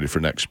get them ready for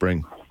next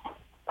spring.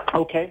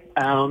 Okay.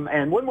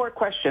 And one more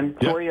question.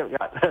 Yeah. Sorry, I've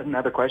got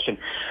another question.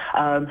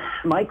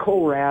 My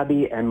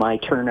kohlrabi and my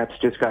turnips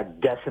just got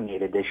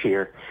decimated this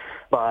year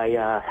by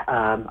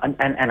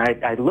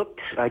I looked.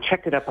 I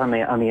checked it up on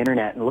the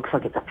internet, and it looks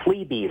like it's a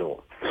flea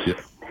beetle. Yeah.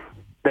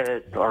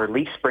 Or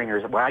leaf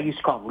springers. Well, I used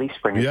to call them leaf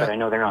springers, Yeah. but I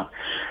know they're not.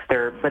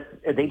 But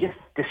they just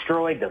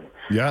destroyed them.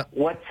 Yeah.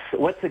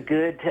 What's a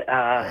good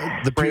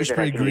The spray Pure Spray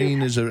that I can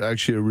Green use? is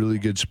actually a really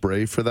good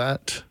spray for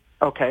that.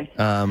 Okay.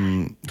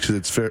 Because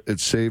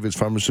it's safe, it's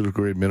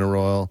pharmaceutical grade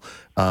mineral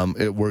oil.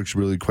 It works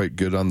really quite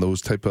good on those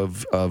type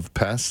of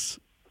pests,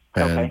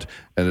 and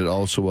it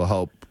also will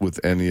help with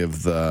any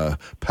of the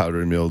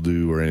powdery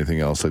mildew or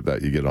anything else like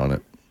that you get on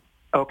it.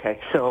 Okay,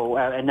 so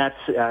and that's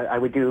I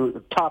would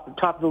do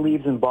top of the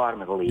leaves and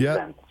bottom of the leaves. Yeah,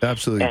 then.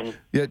 absolutely.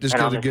 Just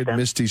and get a good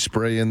misty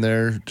spray in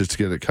there just to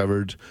get it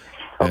covered,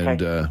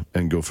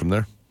 and go from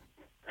there.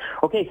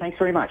 Okay, thanks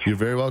very much. You're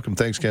very welcome.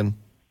 Thanks, Ken.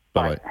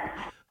 Bye.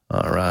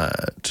 All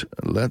right,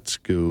 let's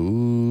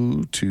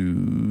go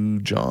to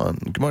John.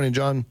 Good morning,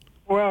 John.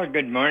 Well,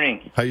 good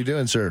morning. How you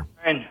doing, sir?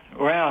 And,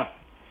 well,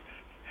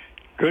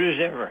 good as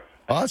ever.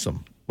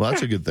 Awesome. Well,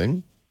 that's a good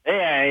thing.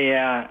 Hey,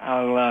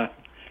 I'll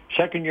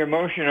second your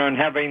motion on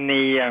having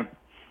the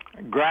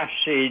grass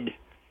seed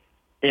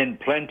in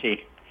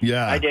plenty.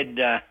 Yeah. I did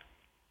a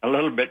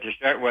little bit to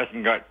start with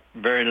and got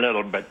very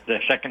little, but the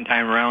second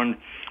time around,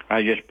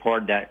 I just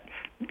poured that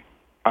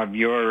of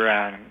your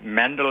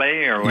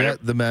Mandalay or whatever. Yeah,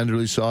 the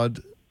Manderley sod.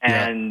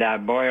 And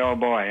boy, oh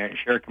boy, it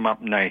sure come up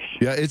nice.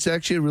 Yeah, it's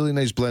actually a really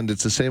nice blend.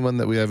 It's the same one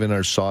that we have in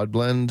our sod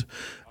blend.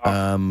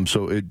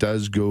 So it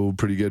does go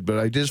pretty good. But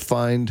I just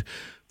find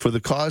for the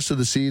cost of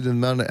the seed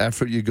and the amount of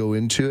effort you go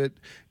into it,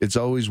 it's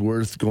always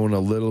worth going a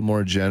little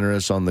more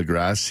generous on the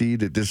grass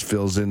seed. It just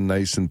fills in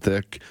nice and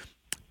thick.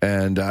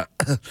 And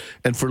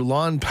and for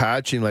lawn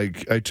patching,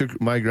 like I took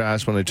my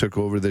grass when I took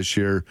over this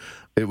year,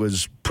 it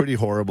was pretty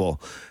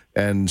horrible.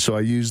 And so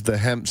I used the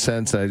hemp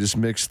sense, and I just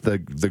mixed the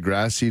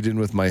grass seed in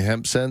with my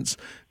hemp sense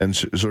and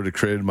sort of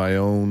created my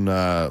own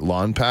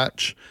lawn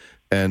patch.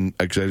 And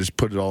I just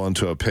put it all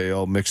into a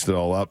pail, mixed it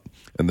all up,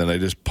 and then I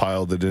just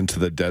piled it into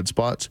the dead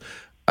spots.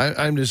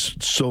 I'm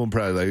just so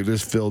impressed. Like, it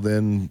just filled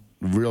in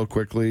real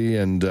quickly,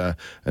 and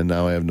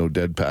now I have no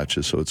dead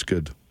patches, so it's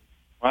good.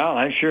 Well,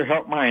 that sure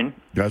helped mine.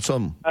 Got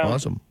some.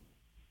 Awesome.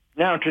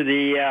 Now to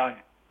the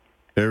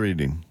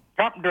aerating.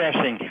 top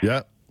dressing.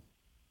 Yeah.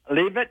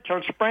 Leave it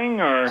till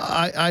spring, or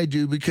I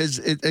do, because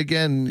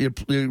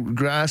your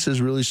grass is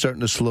really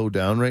starting to slow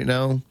down right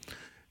now,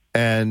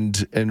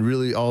 and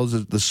really all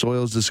the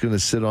soil is just going to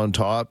sit on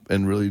top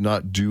and really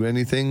not do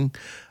anything.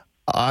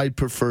 I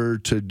prefer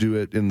to do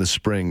it in the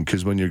spring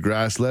because when your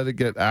grass, let it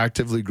get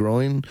actively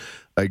growing.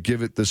 I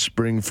give it the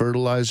spring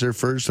fertilizer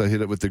first. I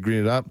hit it with the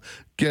Green It Up,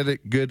 get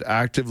it good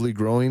actively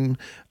growing,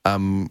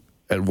 and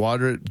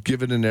water it,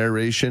 give it an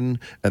aeration,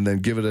 and then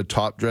give it a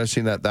top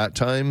dressing at that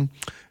time.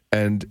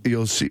 And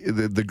you'll see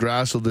the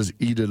grass will just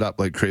eat it up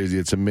like crazy.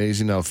 It's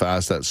amazing how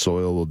fast that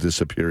soil will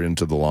disappear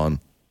into the lawn.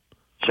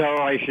 So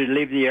I should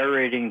leave the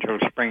aerating till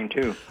spring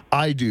too.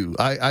 I do.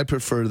 I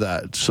prefer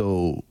that.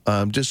 So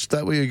just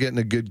that way you're getting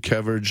a good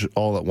coverage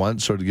all at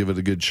once, or to give it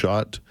a good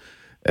shot.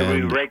 Do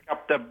we rake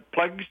up the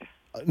plugs?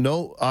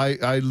 No,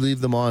 I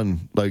leave them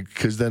on,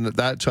 because then at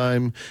that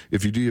time,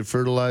 if you do your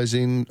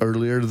fertilizing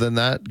earlier than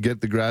that,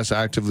 get the grass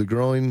actively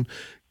growing,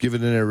 give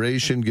it an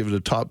aeration, give it a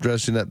top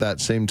dressing at that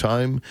same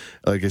time.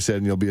 Like I said,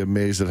 and you'll be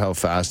amazed at how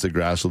fast the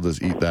grass will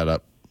just eat that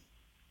up.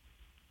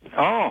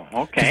 Oh,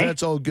 okay. 'Cause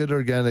that's all good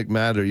organic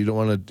matter. You don't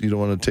want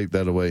to take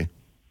that away.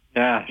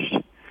 Yes.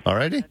 All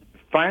righty.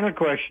 Final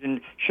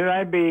question: should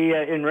I be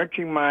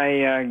enriching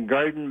my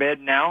garden bed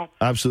now?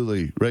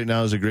 Absolutely. Right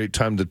now is a great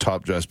time to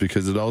top dress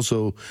because it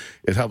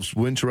helps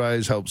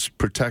winterize, helps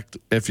protect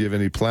if you have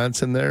any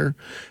plants in there.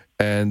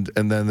 And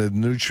then the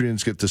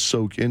nutrients get to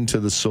soak into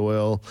the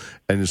soil,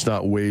 and it's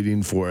not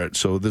waiting for it.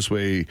 So this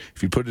way,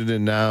 if you put it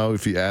in now,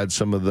 if you add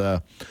some of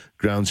the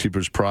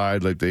Groundskeeper's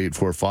Pride, like the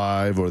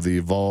 845 or the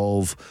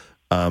Evolve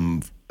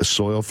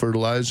soil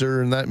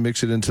fertilizer, and that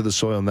mix it into the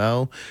soil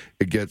now,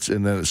 and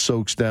then it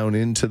soaks down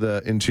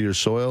into your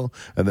soil,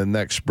 and then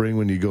next spring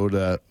when you go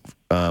to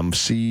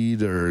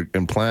seed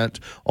and plant,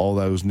 all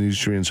those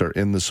nutrients are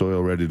in the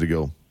soil ready to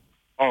go.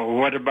 Oh,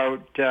 what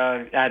about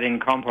adding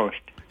compost?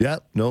 Yeah,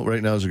 no,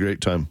 right now is a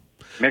great time.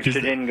 Mix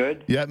it in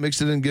good? Yeah,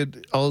 mix it in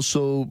good.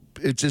 Also,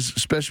 it's just,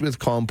 especially with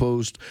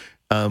compost,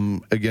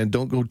 again,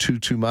 don't go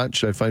too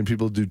much. I find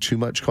people do too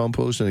much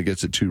compost and it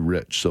gets it too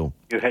rich. So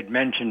you had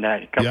mentioned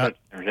that a couple of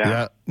times.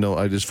 Yeah. No,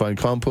 I just find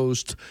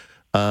compost.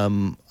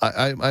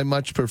 I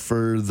much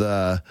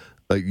prefer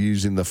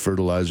using the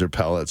fertilizer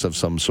pellets of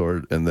some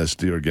sort, and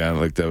the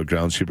organic, like the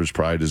Groundskeeper's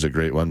Pride is a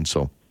great one.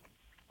 So.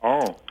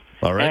 Oh.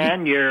 All right.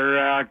 And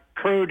your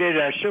crew did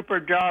a super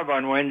job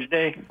on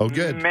Wednesday. Oh,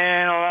 good.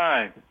 Man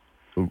alive.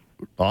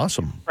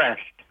 Awesome.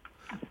 Impressed.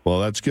 Well,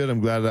 that's good. I'm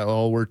glad that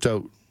all worked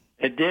out.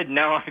 It did.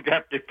 Now I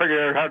have to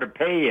figure out how to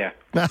pay you.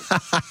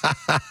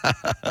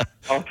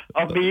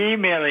 I'll be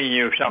emailing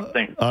you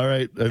something. All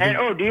right.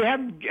 And do you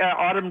have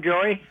Autumn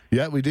Joy?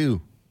 Yeah, we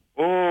do.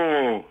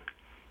 Oh,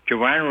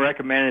 Joanne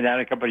recommended that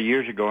a couple of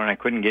years ago, and I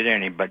couldn't get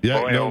any. But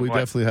yeah, boy, we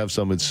definitely have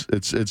some.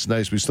 It's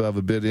nice. We still have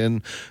a bit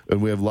in,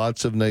 and we have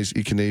lots of nice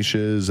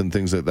echinaceas and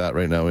things like that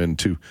right now in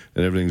too,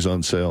 and everything's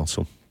on sale.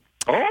 So.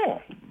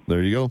 Oh.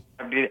 There you go.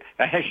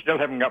 I still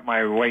haven't got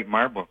my white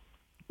marble.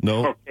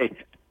 No. Okay.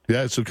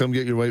 Yeah, so come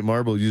get your white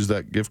marble. Use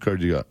that gift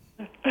card you got.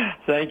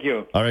 Thank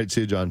you. All right,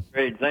 see you, John.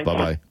 Great, thank you.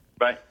 Bye-bye.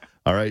 Bye.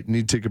 All right,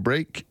 need to take a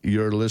break.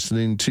 You're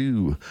listening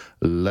to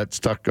Let's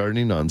Talk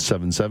Gardening on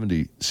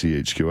 770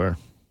 CHQR.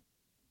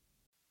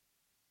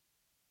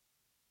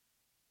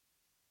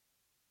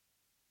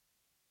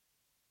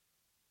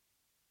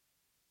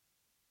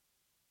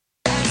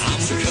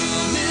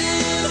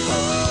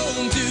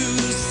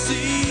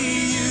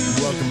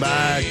 Welcome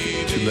back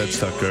to Let's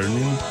Talk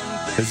Gardening.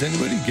 Has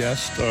anybody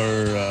guessed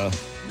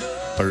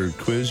our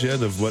quiz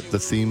yet of what the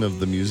theme of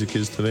the music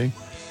is today?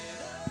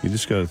 You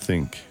just got to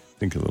think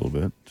a little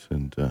bit,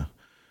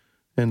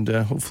 and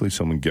hopefully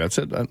someone gets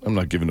it. I'm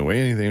not giving away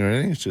anything or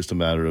anything. It's just a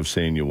matter of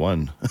saying you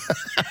won.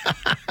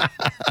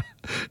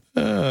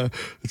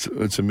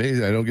 It's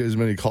amazing. I don't get as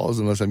many calls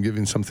unless I'm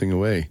giving something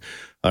away.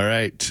 All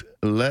right,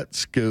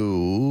 let's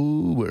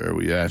go. Where are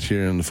we at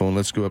here on the phone?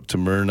 Let's go up to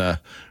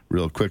Myrna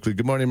real quickly.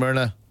 Good morning,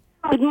 Myrna.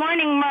 Good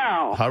morning,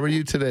 Merle. How are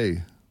you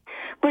today?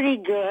 Pretty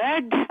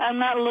good. I'm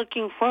not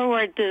looking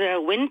forward to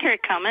the winter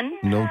coming.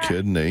 No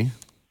kidding, eh?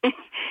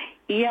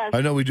 Yes.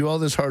 I know we do all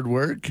this hard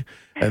work,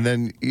 and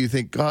then you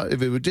think, God,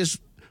 if it would just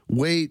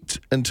wait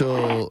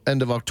until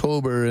end of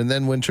October and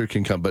then winter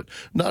can come, but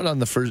not on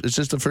the first. It's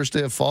just the first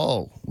day of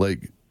fall.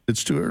 Like,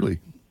 it's too early.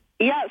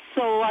 Yeah,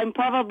 so I'm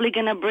probably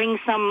going to bring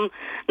some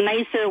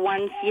nicer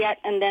ones yet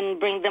and then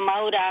bring them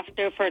out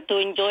after to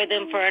enjoy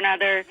them for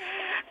another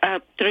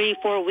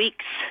 3-4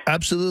 weeks.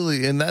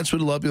 Absolutely, and that's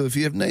what a lot of people, if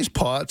you have nice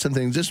pots and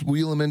things, just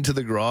wheel them into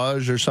the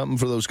garage or something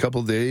for those couple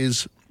of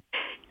days.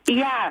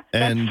 Yeah,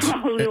 that's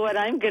probably what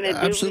I'm going to do.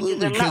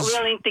 Absolutely, because I'm not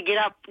willing to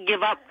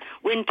give up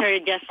winter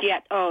just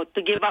yet. Oh,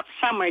 to give up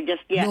summer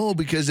just yet. No,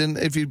 because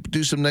if you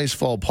do some nice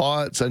fall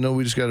pots, I know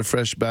we just got a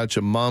fresh batch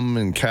of mum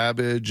and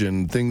cabbage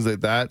and things like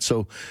that.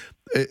 So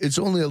it's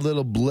only a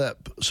little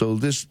blip. So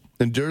just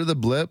endure the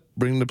blip,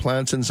 bring the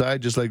plants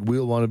inside, just like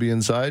we'll want to be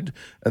inside,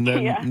 and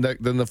then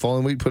then the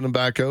following week put them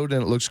back out,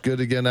 and it looks good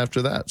again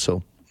after that.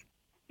 So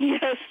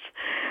yes,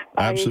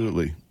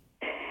 absolutely.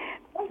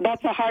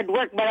 That's a hard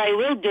work, but I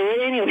will do it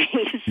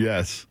anyways.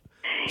 Yes.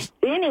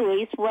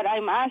 Anyways, what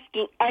I'm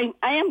asking, I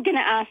am going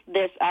to ask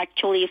this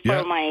actually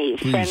for my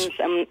friends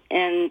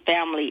and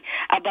family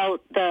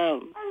about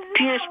the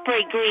Pure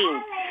Spray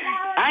Green.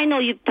 I know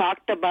you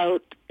talked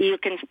about you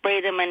can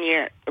spray them in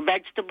your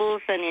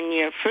vegetables and in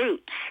your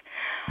fruits.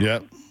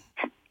 Yep.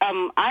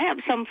 I have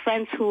some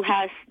friends who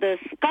has the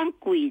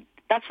skunk weed.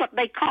 That's what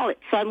they call it.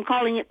 So I'm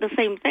calling it the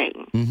same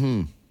thing.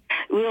 Mm-hmm.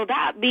 Will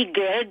that be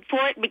good for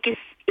it because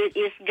it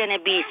is going to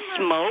be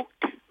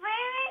smoked?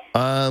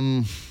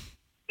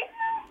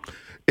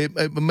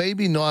 It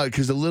maybe not,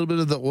 because a little bit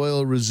of the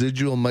oil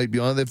residual might be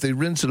on it if they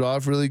rinse it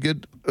off really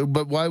good.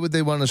 But why would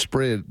they want to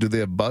spray it? Do they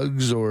have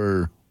bugs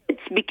or? It's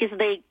because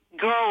they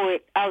grow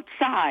it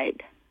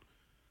outside.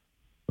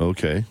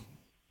 Okay.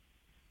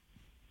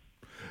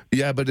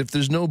 Yeah, but if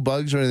there's no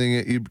bugs or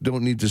anything, you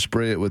don't need to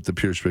spray it with the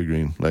Pure Spray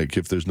Green. Like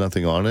if there's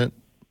nothing on it.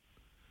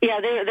 Yeah,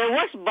 there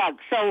was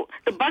bugs. So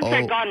the bugs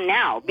are gone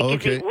now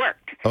because it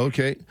worked.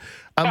 Okay.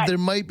 There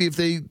might be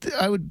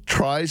I would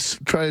try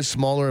a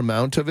smaller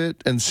amount of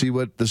it and see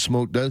what the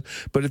smoke does.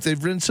 But if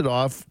they've rinsed it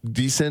off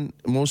decent,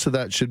 most of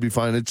that should be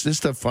fine. It's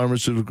just a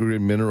pharmaceutical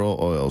grade mineral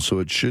oil, so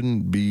it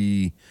shouldn't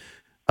be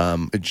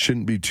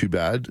too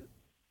bad.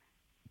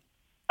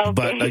 Okay.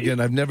 But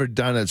again, I've never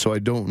done it, so I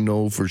don't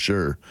know for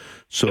sure.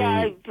 So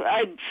yeah,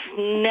 I've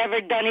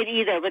never done it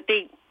either. But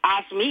they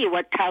asked me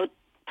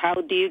how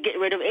do you get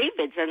rid of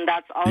aphids, and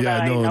that's all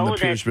that I know. And the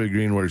Pure Spray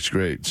Green works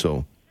great.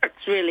 So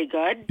it's really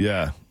good.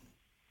 Yeah.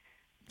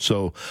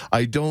 So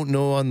I don't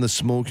know on the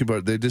smoking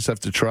part. They just have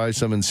to try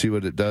some and see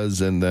what it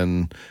does, and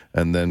then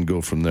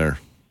go from there.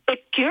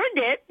 It cured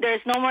it.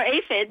 There's no more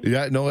aphids.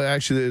 Yeah, no,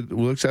 actually, it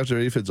looks after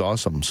aphids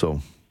awesome.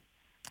 So,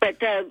 but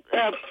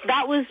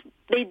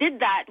they did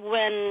that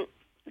when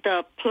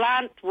the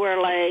plant were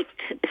like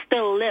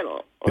still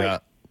little.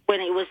 Like when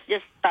it was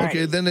just starting.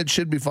 Okay, then it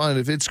should be fine.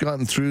 If it's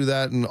gotten through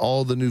that and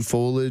all the new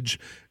foliage,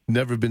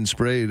 never been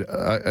sprayed,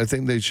 I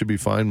think they should be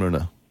fine,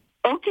 Myrna.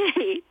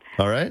 Okay.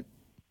 All right.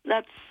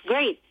 That's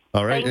great.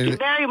 All right. Thank you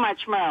very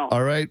much, Merle.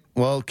 All right.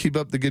 Well, keep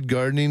up the good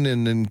gardening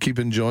and keep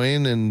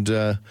enjoying, and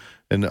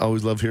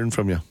always love hearing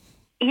from you.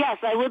 Yes,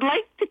 I would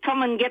like to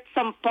come and get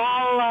some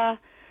fall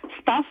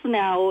stuff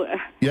now.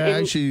 Yeah,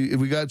 actually,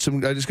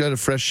 I just got a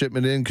fresh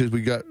shipment in because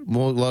we got a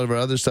lot of our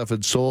other stuff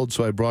had sold,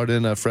 so I brought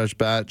in a fresh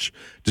batch.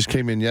 Just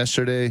came in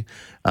yesterday.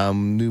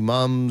 New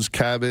mums,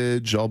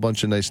 cabbage, all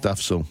bunch of nice stuff.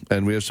 So,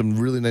 and we have some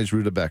really nice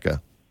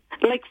rutabaga.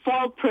 Like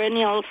fall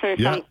perennials or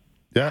something.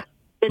 Yeah.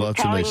 Been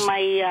Lots telling of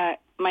nice.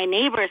 my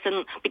neighbors,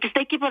 and because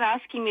they keep on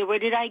asking me, where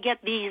did I get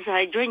these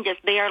hydrangeas?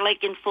 They are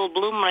like in full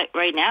bloom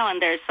right now,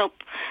 and they're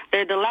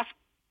the last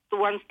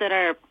ones that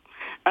are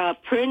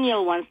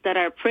perennial ones that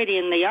are pretty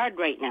in the yard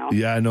right now.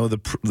 Yeah, I know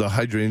the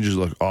hydrangeas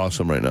look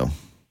awesome right now.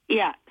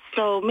 Yeah,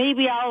 so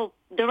maybe I'll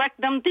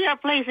direct them to your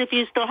place if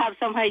you still have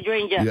some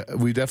hydrangeas. Yeah,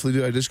 we definitely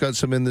do. I just got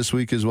some in this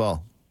week as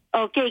well.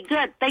 Okay,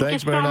 good. Thanks you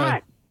so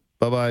much.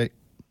 Bye-bye.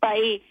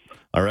 Bye.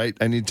 All right,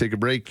 I need to take a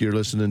break. You're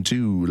listening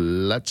to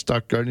Let's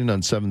Talk Gardening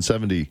on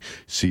 770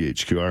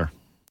 CHQR.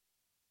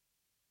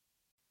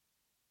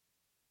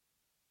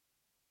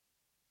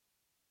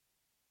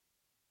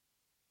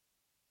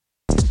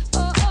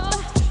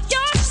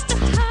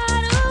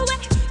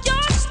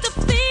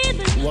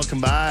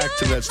 Welcome back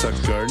to Let's Talk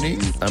Gardening.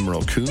 I'm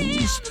Merle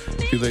Coons.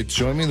 If you'd like to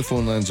join me, the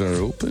phone lines are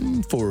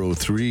open,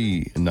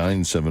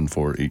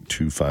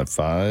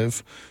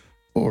 403-974-8255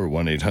 or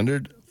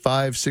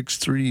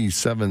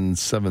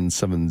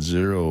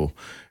 1-800-563-7770.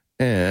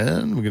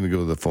 And we're going to go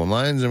to the phone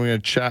lines, and we're going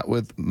to chat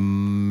with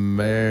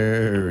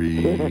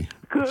Mary.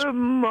 Good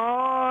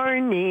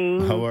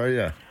morning. How are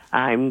you?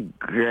 I'm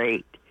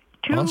great.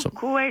 Two Awesome.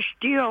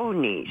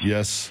 questions.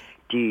 Yes.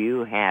 Do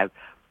you have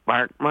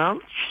bark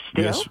mulch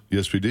still?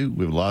 Yes, we do.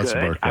 We have lots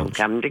Good. of bark mulch. I'm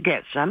coming to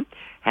get some.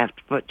 Have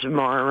to put some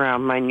more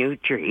around my new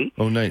tree.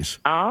 Oh, nice.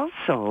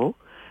 Also,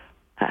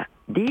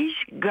 these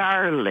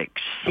garlic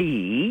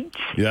seeds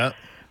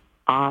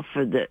off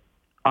of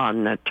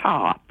on the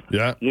top.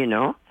 Yeah. You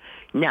know.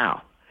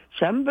 Now,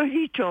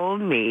 somebody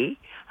told me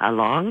a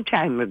long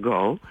time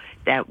ago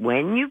that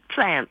when you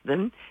plant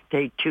them,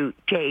 they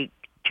take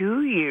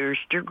 2 years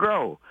to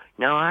grow.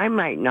 Now, I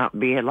might not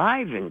be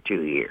alive in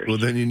 2 years. Well,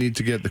 then you need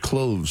to get the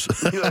cloves.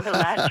 Well,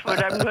 that's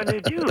what I'm going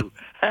to do.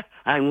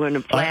 I'm going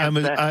to plant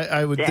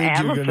I would the think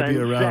you're going to be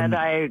around. that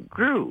I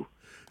grew.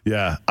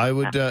 Yeah, I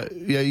would.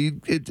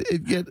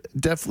 It get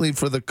definitely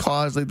for the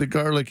cost. Like the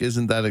garlic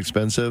isn't that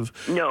expensive.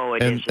 No,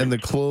 it isn't. And the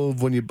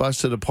clove, when you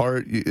bust it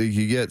apart,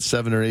 you get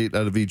 7 or 8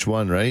 out of each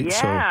one, right?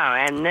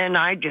 Yeah, and then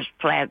I just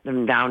plant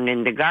them down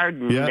in the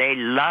garden. Yeah. They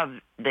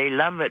love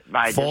it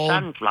by the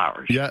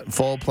sunflowers. Yeah,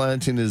 fall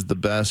planting is the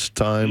best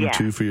time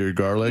too for your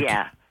garlic.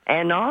 Yeah,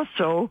 and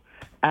also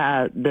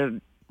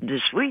the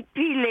sweet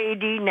pea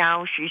lady.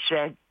 Now she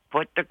said,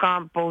 put the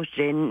compost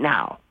in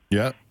now.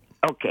 Yeah.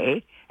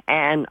 Okay.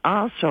 And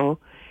also,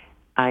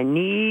 I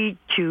need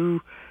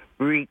to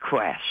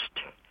request.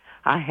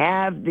 I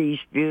have these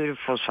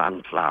beautiful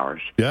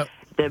sunflowers. Yep.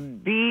 The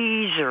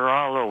bees are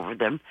all over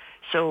them.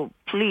 So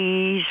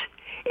please,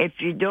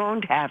 if you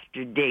don't have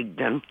to dig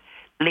them,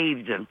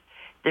 leave them.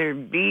 Their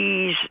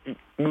bees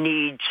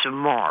need some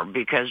more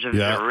because of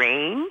the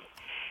rain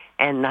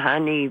and the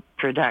honey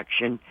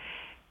production.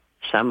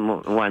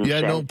 someone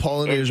Yeah, said, no,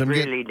 pollinators. is I'm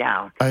really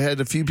down. I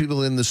had a few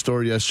people in the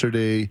store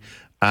yesterday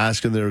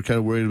asking. They were kind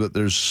of worried about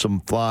there's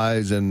some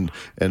flies and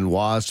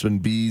wasps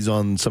and bees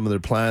on some of their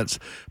plants.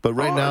 But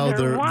right now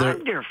they're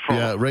wonderful.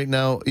 yeah, right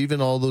now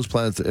even all those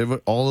plants,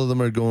 all of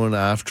them are going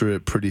after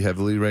it pretty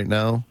heavily right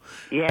now.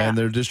 Yeah. And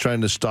they're just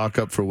trying to stock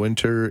up for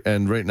winter.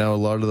 And right now a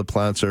lot of the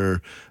plants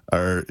are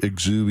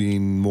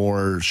exuding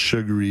more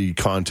sugary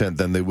content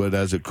than they would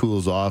as it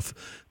cools off.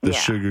 The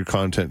sugar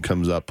content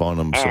comes up on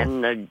them.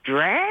 And the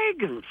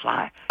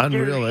dragonfly,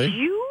 Unreal, they're eh?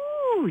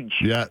 huge.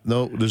 Yeah,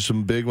 no, there's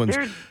some big ones.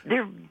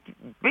 They're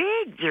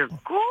big. They're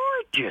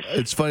gorgeous.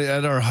 It's funny,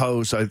 at our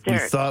house, we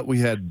thought we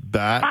had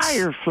bats.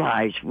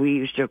 Fireflies, we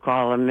used to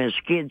call them as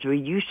kids. We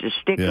used to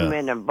stick them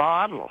in a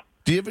bottle.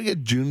 Do you ever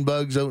get June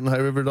bugs out in High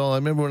River at all? I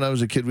remember when I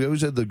was a kid, we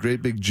always had the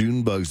great big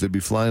June bugs. They'd be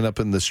flying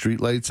up in the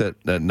streetlights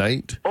at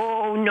night.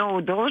 Oh,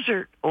 no, those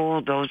are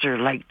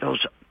like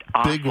those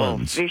awful big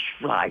ones. Fish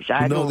flies.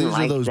 I no, don't these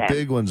like are those them.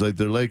 big ones. Like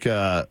they're like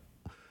a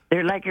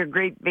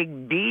great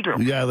big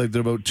beetle. Yeah, like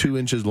they're about 2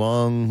 inches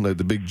long, like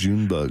the big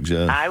June bugs.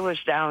 Yeah. I was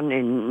down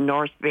in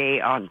North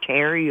Bay,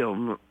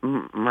 Ontario,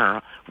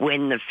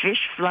 when the fish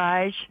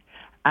flies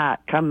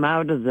come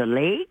out of the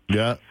lake.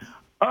 Yeah.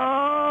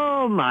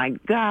 Oh my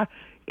God!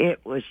 It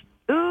was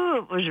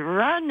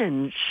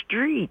running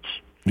streets.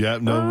 Yeah,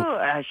 no. Oh,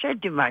 I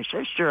said to my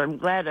sister, I'm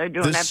glad I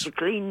don't have to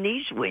clean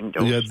these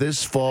windows. Yeah,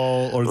 this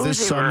fall or this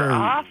they were summer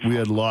awful. we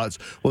had lots.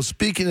 Well,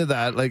 speaking of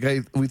that,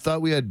 we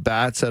thought we had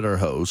bats at our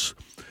house,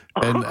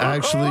 and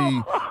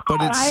actually,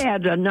 but it's I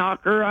had a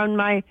knocker on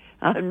my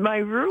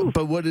roof.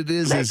 But what it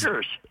is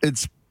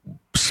it's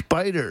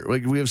spider.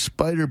 Like we have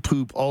spider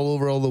poop all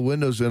over all the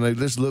windows, and I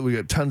just look. We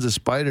got tons of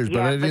spiders,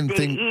 but I didn't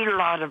they eat a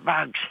lot of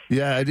bugs.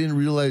 Yeah, I didn't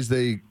realize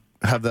they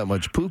have that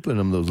much poop in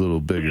them. Those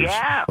little biggers.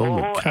 Yeah.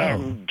 Holy cow.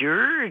 And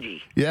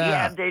dirty. Yeah.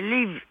 Yeah, they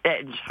leave.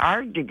 It's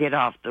hard to get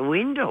off the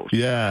windows.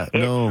 Yeah.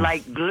 It's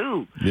like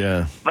glue.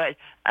 Yeah. But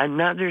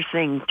another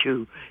thing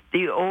too,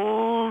 the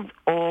old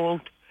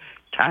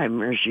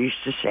timers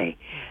used to say,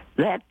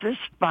 let the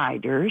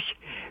spiders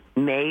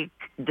make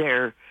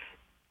their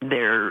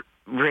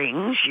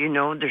rings,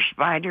 their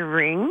spider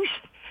rings,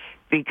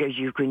 because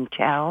you can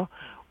tell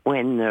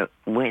when the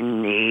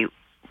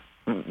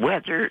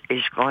weather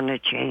is going to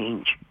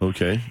change.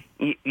 Okay.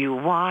 You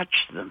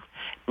watch them.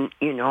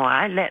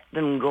 I let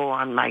them go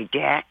on my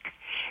deck,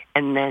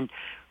 and then,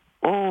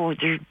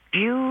 they're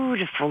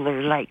beautiful.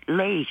 They're like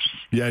lace.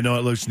 Yeah, I know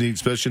it looks neat,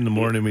 especially in the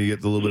morning when you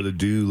get a little bit of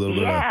dew, a little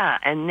bit of... Yeah,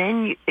 and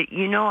then,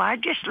 I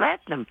just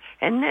let them,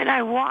 and then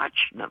I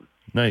watch them.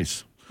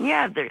 Nice.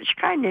 Yeah, it's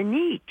kind of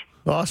neat.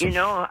 Awesome.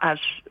 Us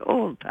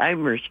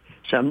old-timers,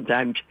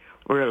 sometimes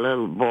we're a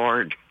little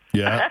bored.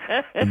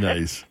 Yeah,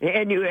 nice.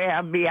 Anyway,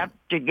 I'll be up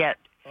to get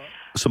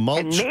some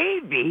mulch.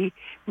 And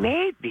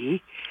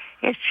maybe,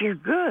 if you're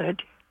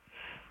good,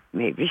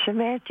 maybe some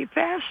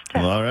antipasta.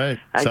 All right.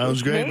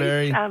 Sounds great,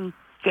 Mary.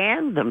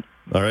 Can them.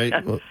 All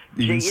right. Well,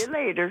 See you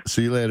later.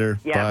 See you later.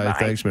 Yeah, bye. bye.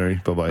 Thanks, Mary.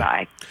 Bye-bye.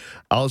 Bye.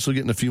 Also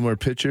getting a few more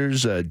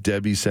pictures.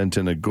 Debbie sent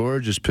in a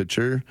gorgeous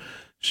picture.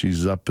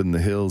 She's up in the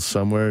hills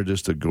somewhere.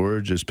 Just a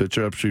gorgeous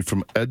picture. Up street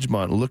from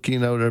Edgemont,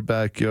 looking out our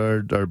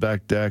backyard, our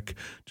back deck.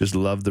 Just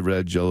love the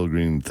red, yellow,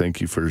 green.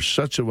 Thank you for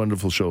such a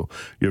wonderful show.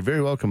 You're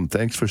very welcome.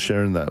 Thanks for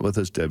sharing that with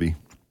us, Debbie.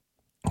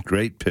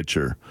 Great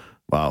picture.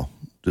 Wow.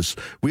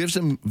 We have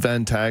some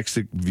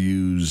fantastic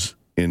views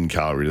in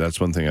Calgary. That's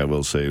one thing I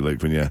will say,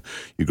 like when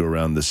you go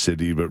around the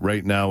city. But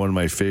right now, one of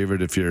my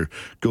favorite, if you're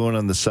going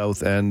on the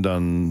south end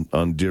on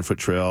Deerfoot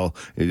Trail,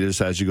 it is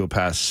as you go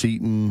past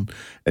Seaton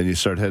and you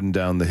start heading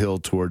down the hill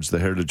towards the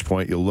Heritage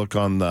Point, you'll look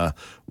on the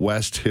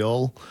west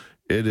hill.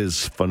 It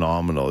is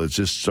phenomenal. It's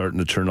just starting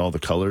to turn all the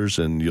colors,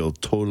 and you'll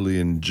totally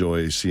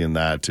enjoy seeing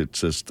that.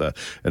 It's just,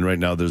 and right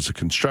now there's a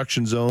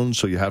construction zone,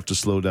 so you have to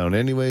slow down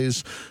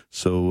anyways.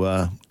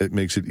 So it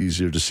makes it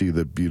easier to see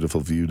the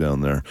beautiful view down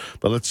there.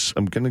 But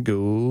I'm going to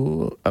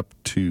go up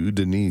to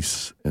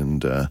Denise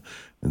and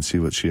see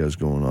what she has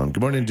going on. Good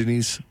morning,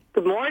 Denise.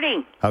 Good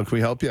morning. How can we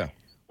help you?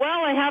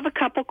 Well, I have a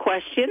couple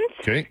questions.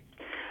 Okay.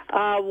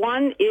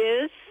 One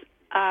is,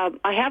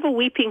 I have a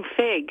weeping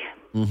fig.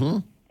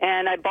 Mm-hmm.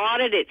 And I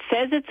bought it. It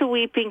says it's a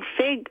weeping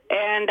fig.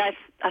 And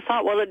I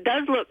thought, well, it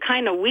does look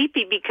kind of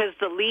weepy because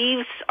the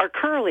leaves are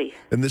curly.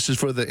 And this is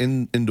for the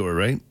indoor,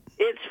 right?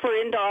 It's for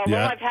indoor.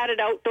 Yeah. Well, I've had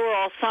it outdoor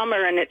all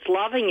summer, and it's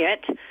loving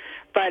it.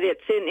 But it's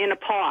in a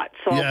pot.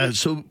 So yeah,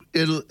 so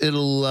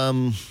it'll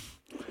and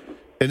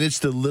it's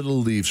the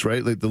little leaves,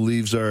 right? Like the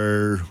leaves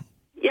are...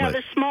 Yeah, what?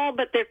 they're small,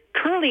 but they're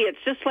curly. It's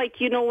just like,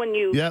 when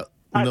you... Yeah.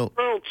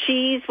 grilled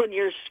cheese when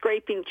you're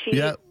scraping cheese.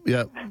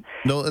 Yeah.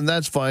 No, and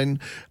that's fine.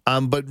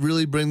 But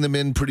really bring them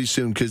in pretty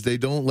soon because they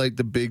don't like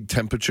the big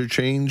temperature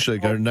change.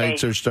 Like our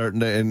nights are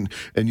starting to,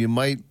 and you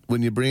might,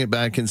 when you bring it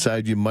back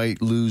inside, you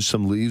might lose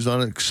some leaves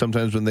on it.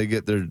 Sometimes when they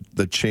get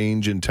the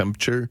change in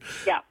temperature,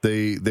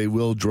 they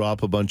will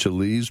drop a bunch of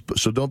leaves.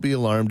 So don't be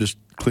alarmed. Just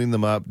clean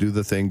them up, do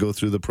the thing, go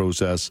through the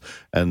process,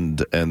 and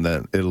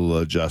then it'll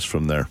adjust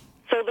from there.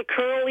 So the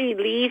curly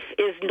leaf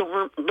is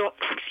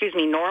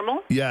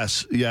normal.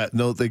 Yes, yeah,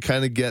 no, they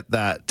kind of get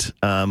that,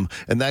 and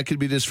that could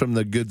be just from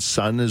the good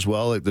sun as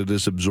well. Like they're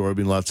just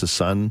absorbing lots of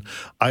sun.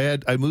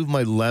 I moved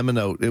my lemon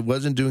out. It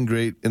wasn't doing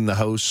great in the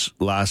house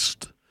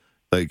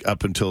like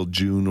up until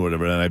June or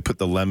whatever, and I put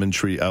the lemon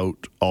tree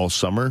out all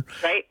summer.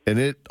 Right.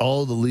 And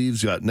all the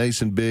leaves got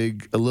nice and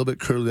big, a little bit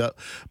curly up,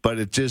 but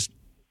it just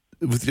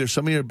with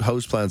some of your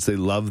houseplants, they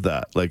love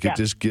that. Like it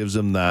just gives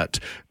them that.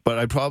 But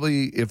I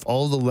probably, if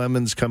all the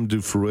lemons come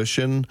to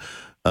fruition,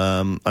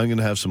 I'm going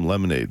to have some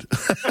lemonade.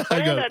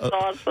 That's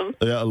awesome.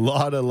 Yeah, a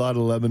lot of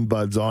lemon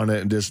buds on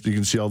it, and just you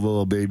can see all the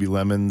little baby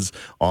lemons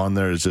on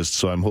there. It's just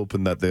so I'm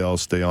hoping that they all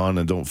stay on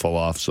and don't fall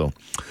off. So,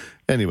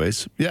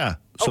 anyways, yeah.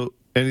 So,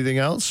 anything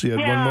else? You had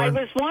one more? I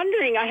was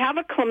wondering. I have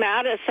a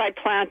clematis I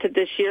planted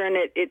this year, and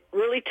it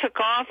really took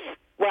off.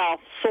 Well,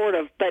 sort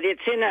of, but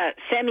it's in a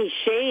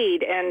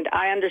semi-shade, and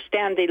I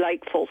understand they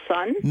like full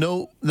sun.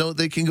 No,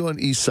 they can go on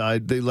east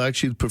side. They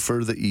actually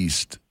prefer the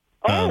east.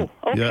 Oh,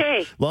 okay.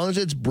 Yeah. As long as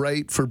it's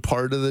bright for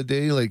part of the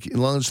day, like as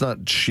long as it's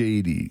not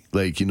shady,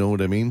 like you know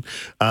what I mean.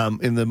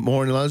 In the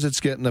morning, as long as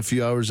it's getting a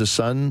few hours of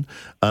sun,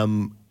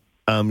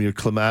 your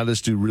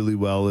clematis do really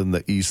well in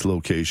the east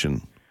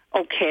location.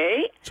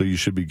 Okay. So you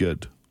should be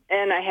good.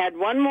 And I had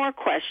one more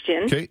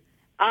question. Okay.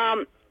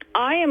 I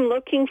am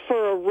looking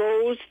for a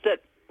rose that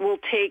will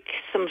take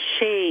some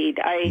shade.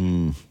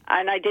 And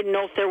I didn't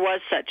know if there was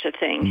such a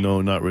thing.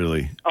 No, not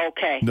really.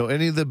 Okay. No,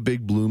 any of the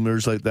big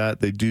bloomers like that,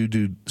 they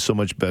do so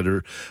much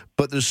better.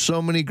 But there's so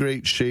many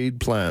great shade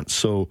plants.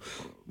 So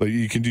like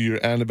you can do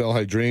your Annabelle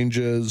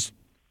hydrangeas,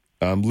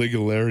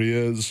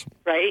 ligularias,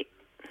 right?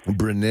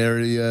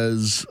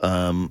 Brennerias.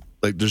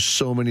 Like there's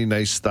so many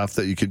nice stuff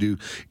that you can do.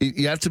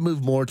 You have to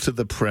move more to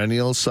the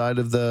perennial side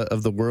of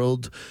the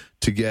world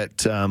to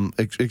get,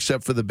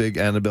 except for the big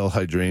Annabelle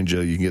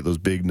hydrangea, you can get those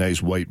big,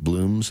 nice white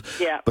blooms.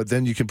 Yeah. But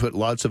then you can put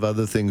lots of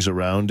other things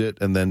around it,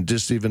 and then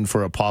just even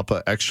for a pop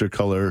of extra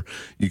color,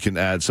 you can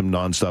add some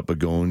nonstop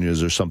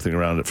begonias or something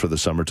around it for the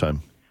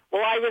summertime.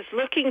 Well, I was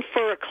looking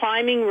for a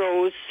climbing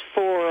rose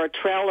for a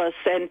trellis,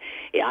 and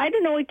I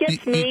don't know, it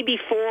gets maybe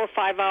 4 or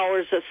 5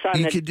 hours of sun.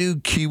 You could do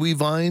kiwi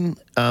vine,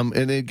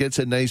 and it gets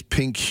a nice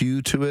pink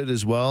hue to it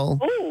as well.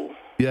 Oh.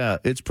 Yeah,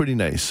 it's pretty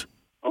nice.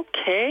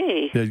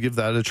 Okay. Yeah, give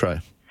that a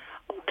try.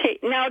 Okay.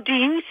 Now, do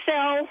you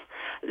sell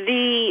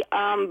the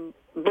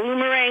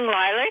boomerang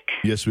lilac?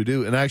 Yes, we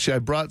do. And actually, I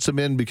brought some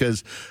in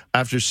because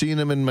after seeing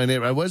them in my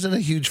neighborhood, I wasn't a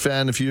huge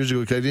fan a few years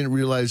ago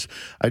because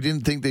I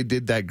didn't think they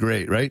did that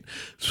great, right?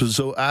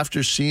 So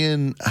after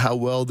seeing how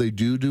well they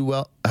do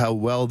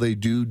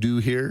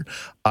here,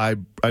 I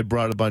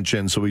brought a bunch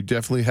in. So we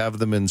definitely have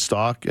them in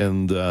stock,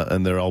 and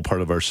they're all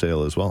part of our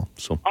sale as well.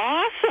 So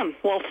awesome.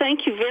 Well,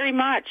 thank you very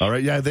much. All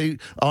right. Yeah, they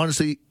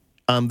honestly,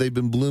 they've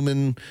been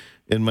blooming.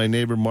 In my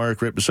neighbor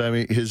Mark, right beside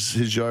me,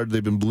 his yard,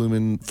 they've been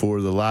blooming for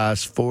the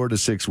last 4 to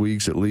 6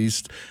 weeks at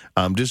least.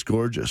 Just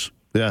gorgeous.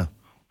 Yeah.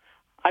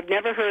 I've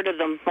never heard of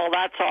them. Well,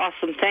 that's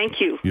awesome.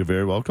 Thank you. You're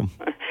very welcome.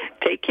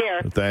 Take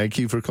care. Thank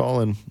you for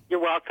calling.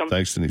 You're welcome.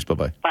 Thanks, Denise.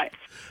 Bye-bye. Bye.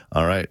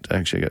 All right.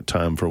 Actually, I got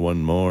time for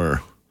one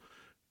more.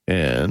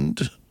 And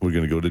we're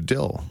going to go to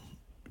Dill.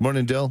 Good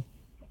morning, Dill.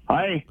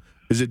 Hi.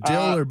 Is it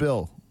Dill or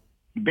Bill?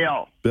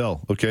 Bill.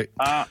 Bill. Okay.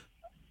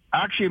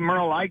 Actually,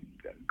 Merle, I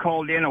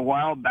called in a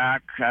while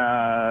back.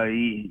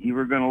 You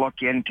were going to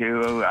look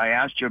into. I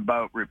asked you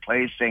about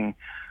replacing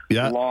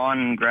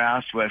lawn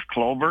grass with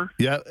clover.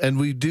 Yeah, and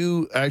we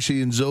do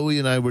actually. And Zoe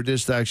and I were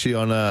just actually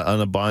on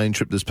a buying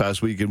trip this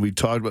past week, and we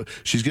talked about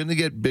she's going to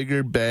get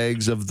bigger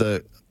bags of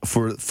the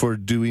for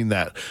doing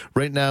that.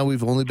 Right now,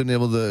 we've only been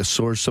able to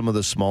source some of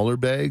the smaller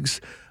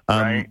bags.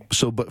 Right.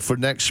 So, but for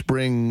next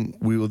spring,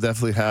 we will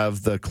definitely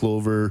have the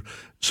clover,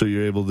 so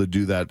you're able to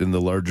do that in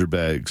the larger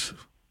bags.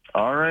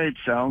 All right,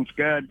 sounds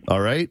good.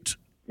 All right.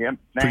 Yep. Thanks.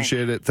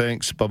 Appreciate it.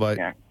 Thanks. Bye-bye.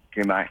 Yeah.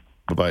 Okay, bye.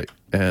 Bye-bye.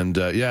 And,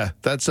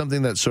 that's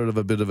something that's sort of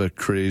a bit of a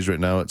craze right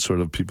now. It's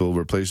sort of people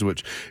replacing,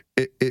 which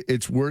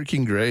it's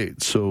working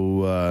great.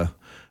 So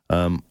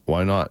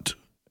why not?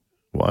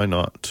 Why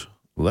not?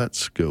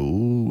 Let's go.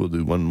 We'll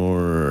do one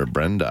more.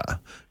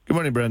 Brenda. Good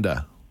morning,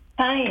 Brenda.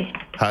 Hi.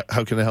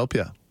 How can I help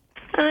you?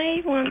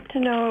 I want to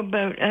know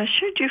about,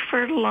 should you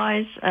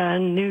fertilize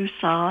new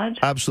sod?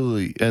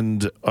 Absolutely.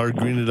 And our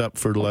Green It Up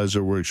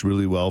fertilizer works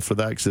really well for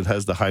that because it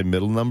has the high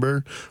middle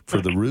number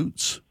for the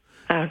roots.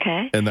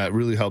 Okay. And that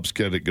really helps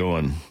get it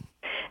going.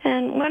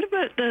 And what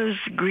about those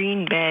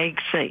green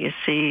bags that you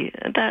see?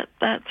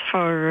 That's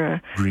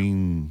for...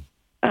 green...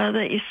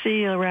 that you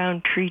see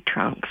around tree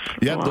trunks.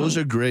 Yeah, those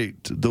are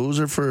great. Those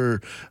are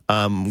for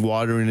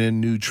watering in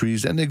new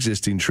trees and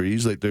existing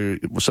trees. Like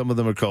some of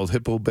them are called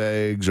hippo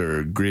bags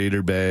or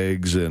grater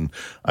bags, and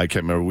I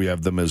can't remember. We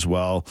have them as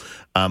well.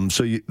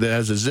 So it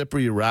has a zipper.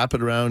 You wrap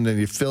it around and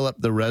you fill up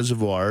the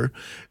reservoir.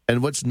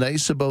 And what's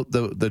nice about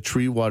the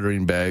tree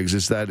watering bags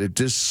is that it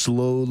just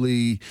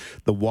slowly,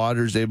 the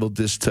water's able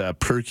just to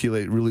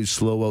percolate really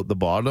slow out the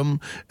bottom,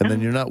 and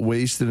then you're not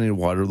wasting any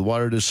water. The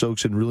water just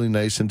soaks in really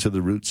nice into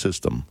the root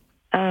system.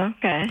 Oh,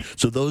 okay.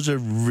 So those are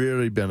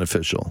really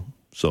beneficial.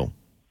 So.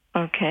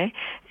 Okay.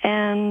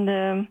 And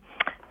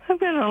I've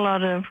got a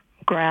lot of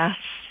grass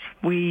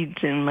weeds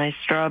in my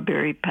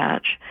strawberry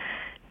patch.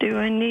 Do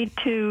I need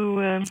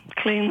to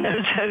clean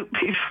those out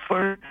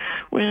before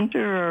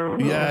winter,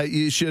 or Yeah,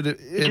 you should.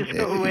 just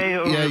go away?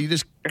 Or, Yeah, you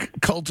just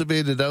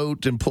cultivate it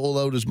out and pull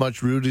out as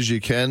much root as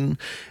you can.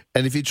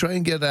 And if you try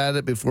and get at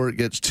it before it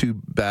gets too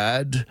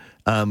bad,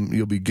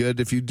 you'll be good.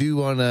 If you do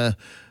want to,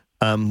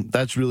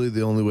 that's really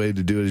the only way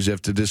to do it, is you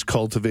have to just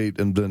cultivate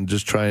and then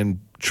just try and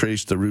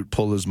trace the root,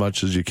 pull as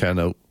much as you can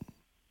out.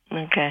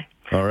 Okay.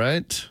 All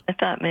right. I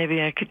thought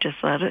maybe I could just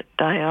let it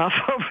die off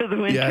over the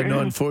winter. Yeah, no,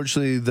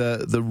 unfortunately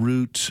the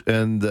root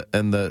and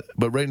the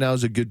but right now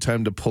is a good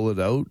time to pull it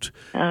out.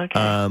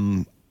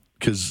 Okay.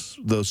 Because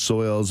the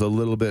soil is a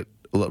little bit,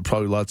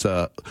 probably lots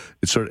of,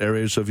 it's sort of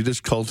aerated. So if you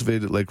just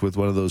cultivate it like with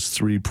one of those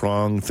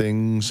 3-prong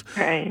things,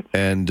 right,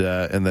 and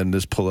then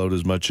just pull out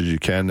as much as you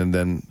can, and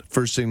then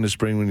first thing in the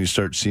spring when you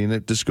start seeing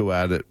it, just go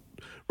at it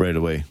right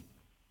away.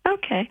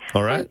 Okay.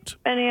 All right.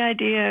 Any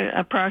idea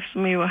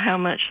approximately how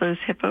much those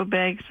hippo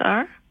bags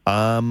are?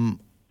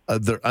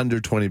 They're under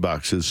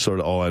 $20 is sort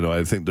of all I know.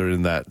 I think they're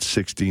in that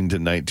 $16 to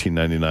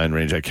 $19.99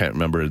 range. I can't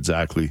remember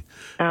exactly,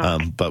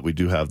 but we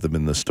do have them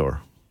in the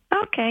store.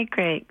 Okay,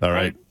 great. All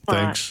right.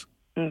 Thanks.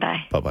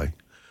 Bye. Bye-bye.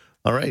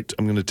 All right.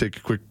 I'm going to take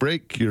a quick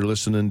break. You're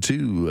listening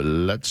to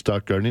Let's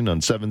Talk Gardening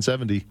on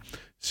 770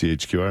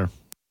 CHQR.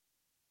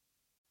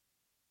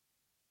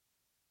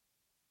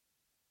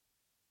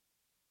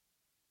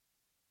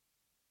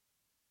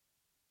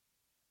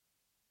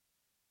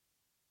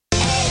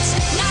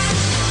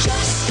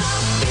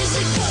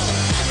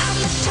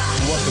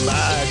 Welcome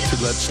back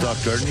to Let's Talk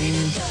Gardening.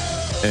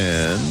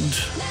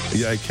 And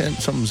yeah, I can't,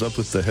 something's up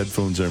with the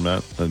headphones there,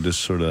 Matt. It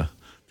just sort of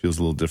feels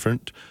a little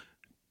different.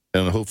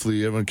 And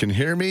hopefully everyone can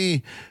hear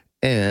me.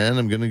 And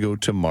I'm going to go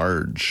to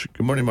Marge.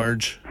 Good morning,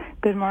 Marge.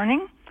 Good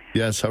morning.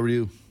 Yes, how are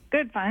you?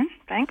 Good, fine,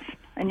 thanks.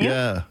 And you?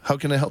 Yeah, how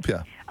can I help you?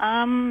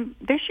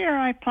 This year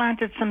I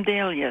planted some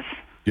dahlias,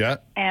 Yeah.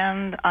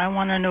 and I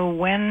want to know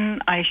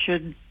when I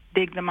should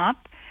dig them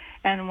up,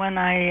 and when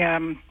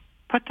I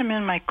put them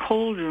in my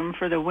cold room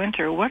for the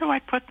winter, what do I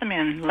put them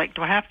in? Like,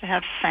 do I have to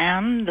have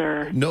sand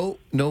or? No,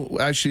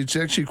 actually, it's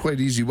actually quite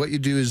easy. What you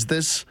do is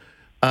this,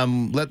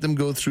 let them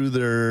go through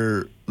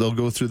they'll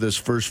go through this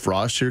first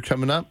frost here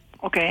coming up.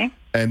 Okay.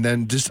 And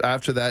then just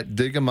after that,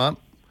 dig them up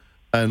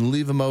and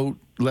leave them out,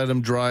 let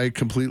them dry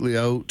completely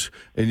out,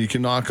 and you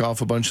can knock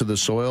off a bunch of the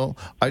soil.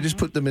 I just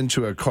put them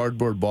into a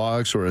cardboard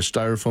box or a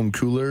styrofoam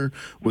cooler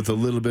with a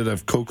little bit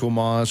of cocoa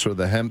moss or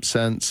the hemp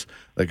scents,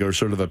 or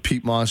sort of a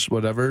peat moss,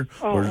 whatever,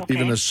 or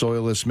even a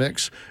soilless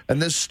mix.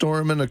 And just store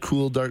them in a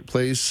cool, dark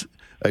place,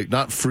 like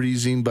not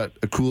freezing, but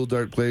a cool,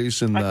 dark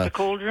place in the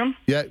cold room?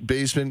 Yeah,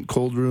 basement,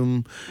 cold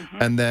room,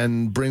 and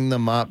then bring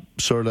them up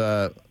sort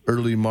of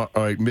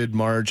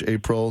mid-March,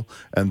 April,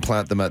 and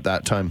plant them at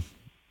that time.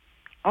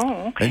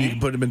 Oh, okay. And you can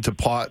put them into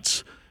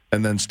pots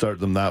and then start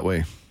them that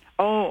way.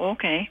 Oh,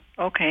 okay.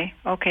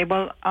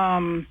 Well,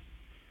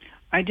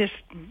 I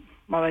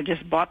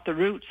just bought the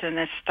roots and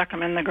I stuck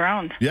them in the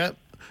ground. Yeah.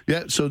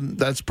 So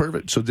that's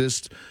perfect. So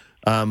just,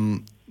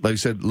 like I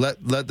said,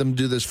 let them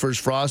do this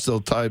first frost.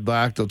 They'll tie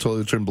black. They'll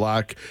totally turn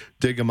black.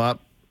 Dig them up.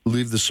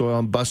 Leave the soil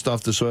and bust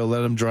off the soil. Let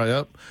them dry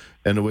up,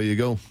 and away you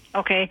go.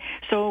 Okay.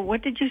 So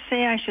what did you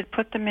say? I should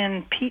put them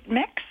in peat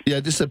mix? Yeah,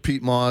 just a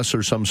peat moss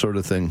or some sort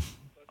of thing.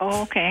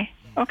 Oh, okay.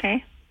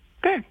 Okay.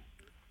 Good.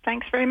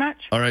 Thanks very much.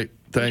 All right.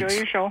 Thanks. Enjoy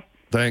your show.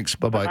 Thanks.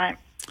 Bye-bye. Bye-bye.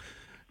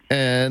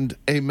 And,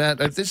 hey, Matt,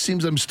 this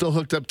seems I'm still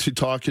hooked up to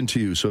talking to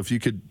you, so if you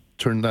could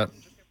turn that.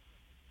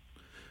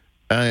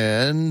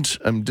 And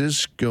I'm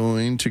just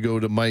going to go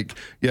to Mike.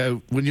 Yeah,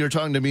 when you're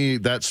talking to me,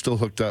 that's still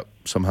hooked up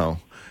somehow.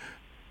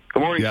 Good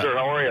morning, sir.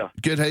 How are you?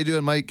 Good. How you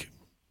doing, Mike?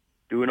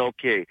 Doing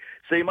okay.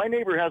 Say, my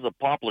neighbor has a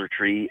poplar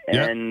tree,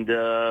 and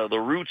the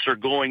roots are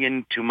going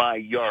into my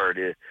yard.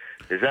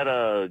 Is that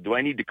do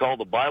I need to call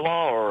the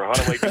bylaw, or how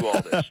do I do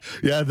all this?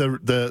 Yeah,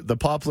 the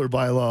poplar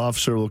bylaw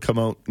officer will come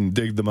out and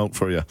dig them out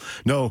for you.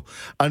 No,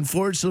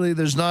 unfortunately,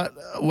 there's not.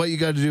 What you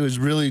got to do is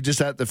really just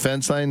at the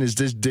fence line is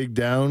just dig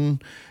down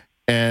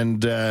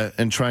and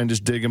try and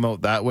just dig them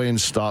out that way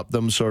and stop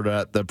them sort of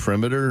at the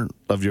perimeter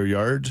of your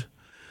yard.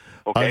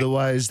 Okay.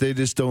 Otherwise, they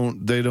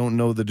don't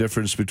know the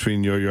difference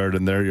between your yard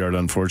and their yard,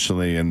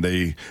 unfortunately, and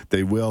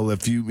they will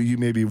if you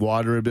maybe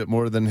water a bit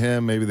more than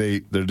him. Maybe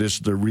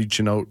they're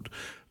reaching out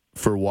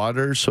for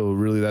water. So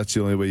really, that's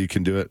the only way you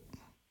can do it.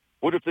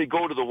 What if they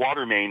go to the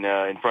water main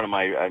in front of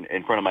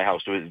my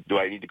house? Do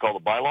I need to call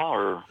the bylaw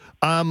or?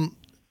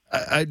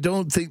 I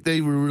don't think they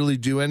will really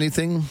do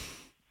anything.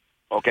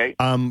 Okay.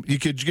 You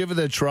could give it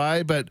a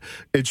try, but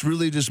it's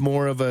really just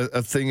more of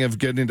a thing of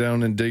getting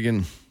down and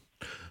digging.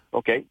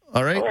 Okay.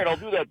 All right. All right, I'll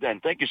do that then.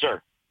 Thank you,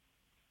 sir.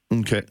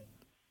 Okay.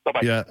 Bye-bye.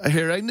 Yeah.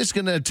 Here, I'm just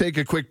going to take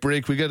a quick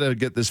break. We got to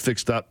get this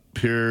fixed up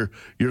here.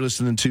 You're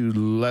listening to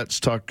Let's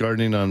Talk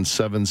Gardening on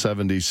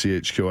 770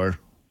 CHQR.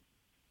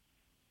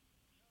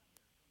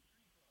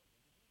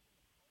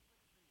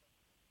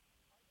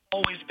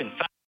 Always been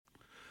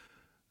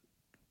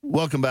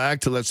Welcome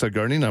back to Let's Talk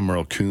Gardening. I'm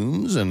Merle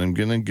Coombs, and I'm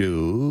going to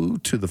go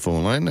to the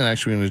phone line. And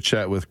actually, I'm going to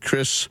chat with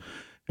Chris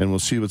and we'll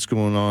see what's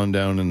going on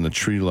down in the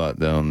tree lot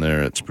down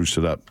there at Spruce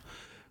It Up.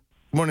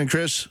 Good morning,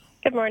 Chris.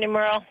 Good morning,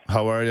 Merle.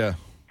 How are you?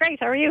 Great.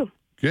 How are you?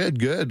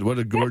 Good. What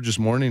a gorgeous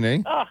morning,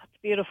 eh? Oh,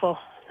 it's beautiful.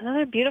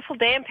 Another beautiful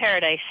day in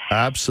paradise.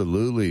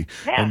 Absolutely.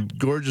 Yeah. And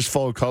gorgeous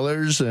fall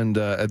colors. And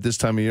at this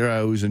time of year, I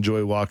always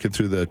enjoy walking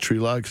through the tree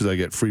lot because I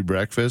get free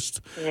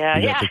breakfast.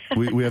 Yeah.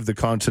 We have the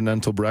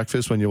continental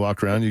breakfast. When you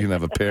walk around, you can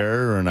have a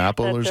pear or an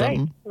apple or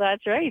something.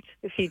 That's right.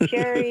 A few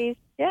cherries.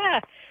 Yeah.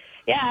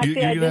 Actually,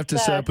 You're going to have to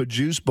set up a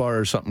juice bar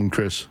or something,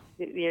 Chris.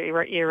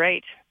 You're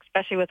right.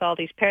 Especially with all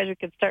these pears, we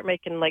could start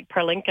making like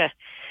Perlinka,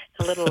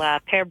 a little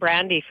pear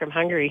brandy from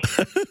Hungary.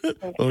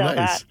 Oh,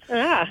 nice.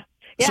 That.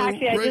 Yeah, So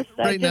actually,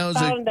 I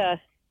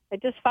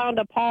just found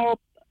a Paul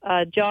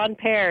John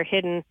pear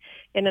hidden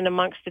in and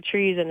amongst the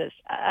trees, and it's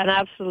an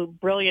absolute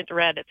brilliant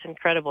red. It's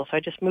incredible. So I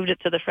just moved it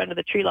to the front of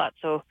the tree lot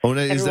so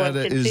is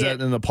everyone can see that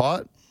it. in a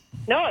pot?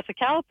 No, it's a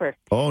caliper.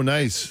 Oh,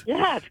 nice.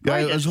 Yeah, it's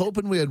gorgeous. I was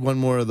hoping we had one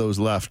more of those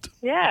left.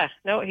 Yeah,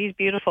 no, he's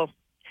beautiful.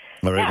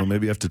 All right, well,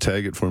 maybe you have to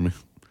tag it for me.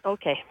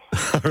 Okay.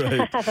 All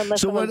right.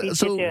 Unless someone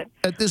beats you to it.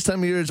 At this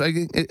time of year,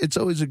 it's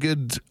always a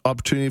good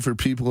opportunity for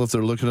people if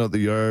they're looking out the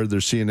yard,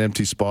 they're seeing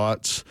empty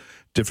spots,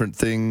 different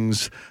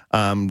things,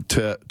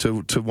 to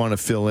want to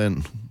fill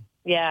in.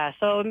 Yeah,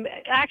 so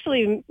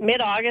actually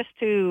mid-August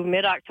to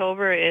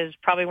mid-October is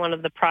probably one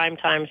of the prime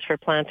times for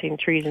planting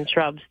trees and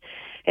shrubs.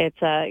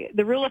 It's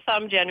the rule of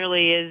thumb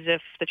generally is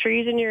if the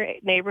trees in your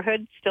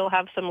neighborhood still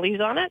have some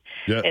leaves on it,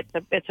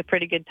 it's a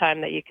pretty good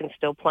time that you can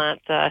still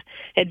plant.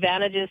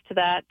 Advantages to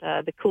that,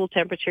 the cool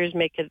temperatures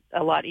make it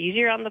a lot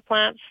easier on the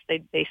plants.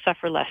 They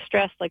suffer less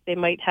stress like they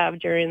might have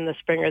during the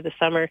spring or the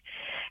summer,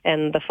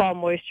 and the fall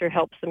moisture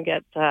helps them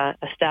get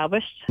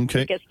established.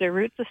 Okay. It gets their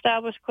roots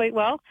established quite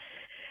well.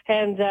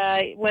 And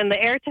when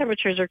the air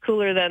temperatures are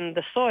cooler than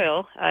the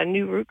soil,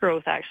 new root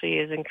growth actually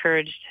is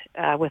encouraged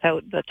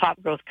without the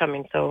top growth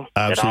coming. So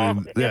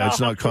absolutely,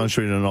 it's not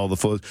concentrated on all the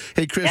flows.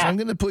 Hey, Chris, I'm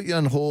going to put you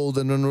on hold,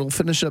 and then we'll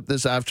finish up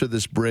this after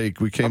this break.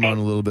 We came on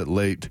a little bit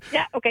late.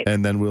 Yeah, okay.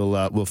 And then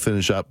we'll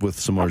finish up with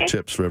some more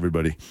tips for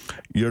everybody.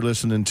 You're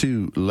listening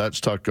to Let's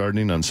Talk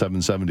Gardening on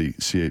 770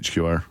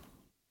 CHQR.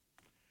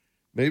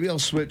 Maybe I'll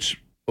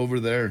switch over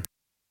there.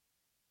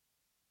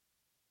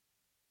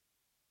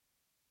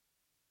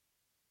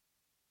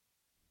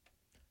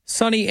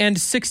 Sunny and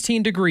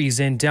 16 degrees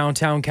in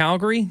downtown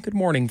Calgary. Good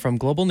morning from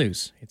Global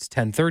News. It's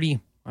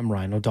 10:30. I'm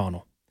Ryan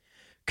O'Donnell.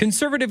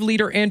 Conservative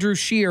leader Andrew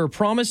Scheer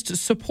promised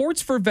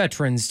supports for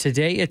veterans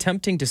today,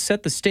 attempting to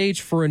set the stage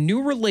for a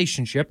new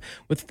relationship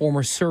with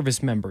former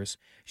service members.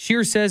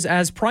 Scheer says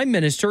as Prime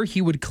Minister,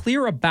 he would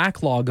clear a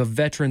backlog of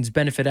veterans'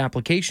 benefit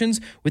applications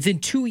within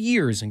 2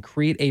 years and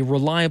create a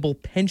reliable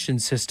pension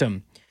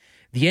system.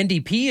 The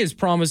NDP is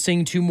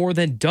promising to more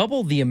than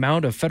double the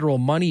amount of federal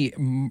money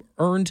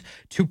earned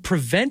to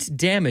prevent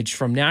damage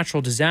from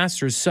natural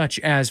disasters such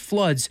as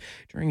floods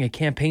during a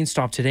campaign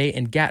stop today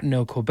in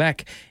Gatineau,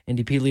 Quebec.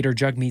 NDP leader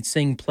Jagmeet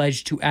Singh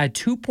pledged to add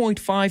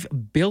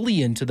 $2.5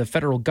 billion to the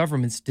federal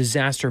government's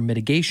disaster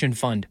mitigation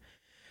fund.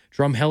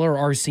 Drumheller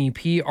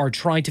RCP are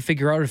trying to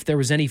figure out if there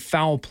was any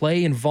foul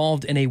play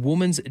involved in a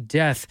woman's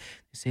death.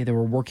 They say they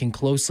were working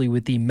closely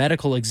with the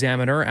medical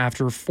examiner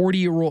after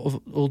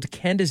 40-year-old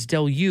Candace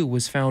Delu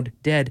was found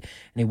dead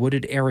in a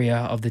wooded area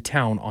of the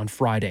town on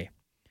Friday.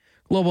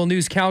 Global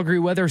News Calgary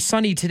weather,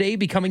 sunny today,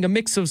 becoming a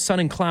mix of sun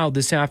and cloud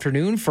this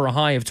afternoon for a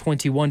high of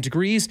 21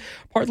 degrees.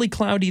 Partly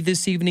cloudy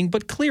this evening,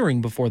 but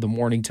clearing before the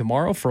morning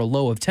tomorrow for a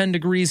low of 10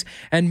 degrees,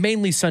 and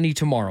mainly sunny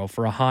tomorrow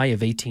for a high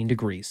of 18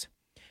 degrees.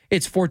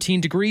 It's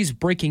 14 degrees.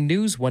 Breaking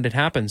news when it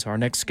happens. Our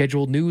next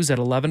scheduled news at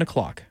 11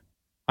 o'clock.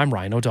 I'm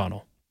Ryan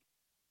O'Donnell.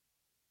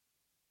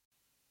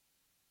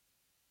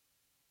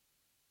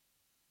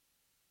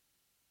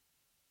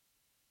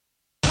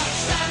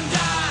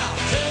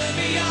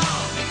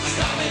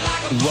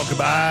 Welcome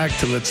back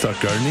to Let's Talk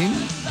Gardening,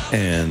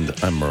 and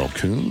I'm Merle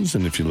Coons,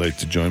 and if you'd like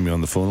to join me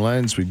on the phone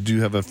lines, we do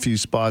have a few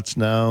spots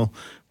now.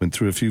 Went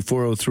through a few,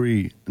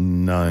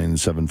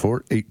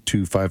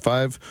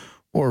 403-974-8255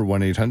 or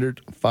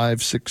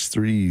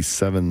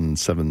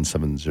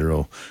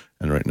 1-800-563-7770.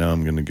 And right now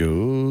we're going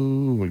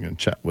to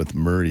chat with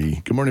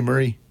Murray. Good morning,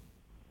 Murray.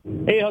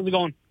 Hey, how's it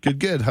going?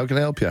 Good. How can I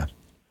help you?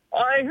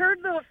 I heard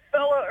the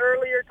fella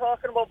earlier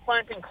talking about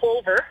planting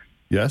clover.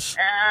 Yes?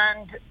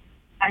 And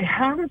I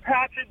have a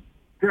patch of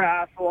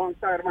grass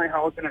alongside of my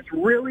house, and it's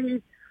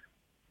really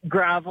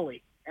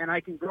gravelly. And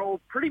I can grow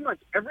pretty much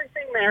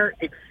everything there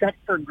except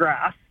for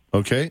grass.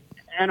 Okay.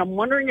 And I'm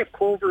wondering if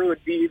clover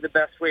would be the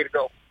best way to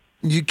go.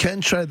 You can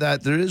try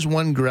that. There is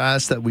one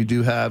grass that we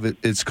do have.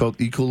 It's called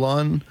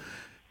Ecolon,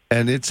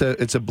 and it's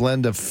a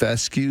blend of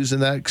fescues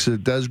in that because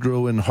it does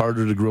grow in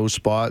harder to grow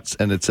spots,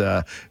 and it's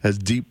has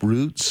deep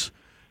roots,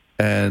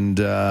 and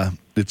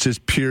it's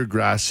just pure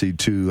grass seed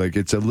too. Like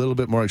it's a little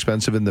bit more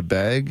expensive in the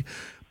bag,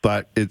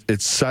 but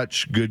it's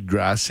such good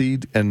grass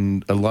seed,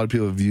 and a lot of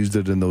people have used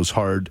it in those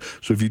hard.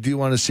 So if you do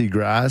want to see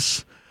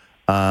grass,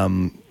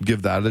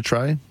 give that a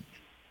try.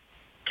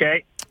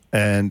 Okay.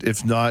 And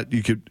if not,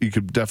 you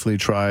could definitely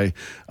try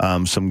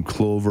some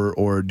clover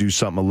or do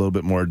something a little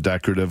bit more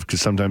decorative,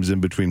 because sometimes in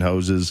between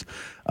houses,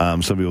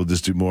 some people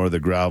just do more of the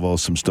gravel,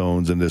 some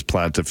stones, and just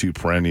plant a few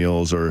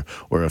perennials or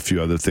a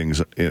few other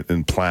things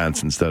in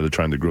plants instead of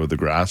trying to grow the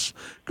grass.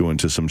 Go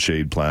into some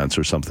shade plants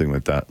or something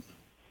like that.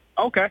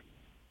 Okay.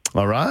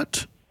 All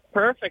right.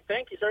 Perfect.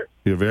 Thank you, sir.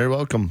 You're very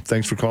welcome.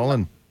 Thanks for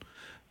calling.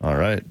 All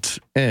right.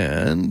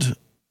 And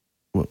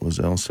what was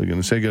else I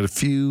going to say? I got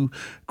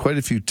quite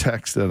a few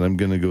texts that I'm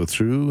going to go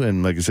through.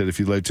 And like I said, if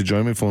you'd like to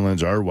join me, phone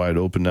lines are wide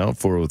open now,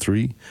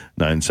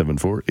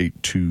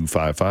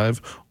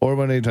 403-974-8255 or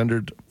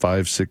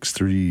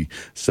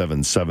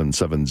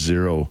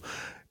 1-800-563-7770.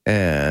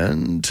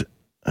 And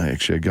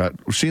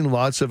we're seeing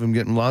lots of them,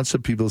 getting lots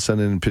of people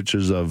sending in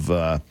pictures of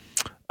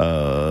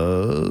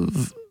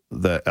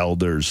the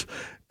elders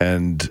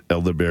and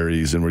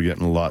elderberries, and we're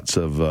getting lots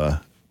of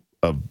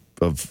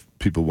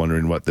people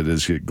wondering what that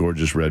is. Get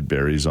gorgeous red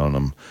berries on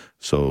them.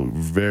 So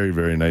very,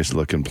 very nice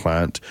looking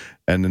plant.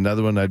 And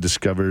another one I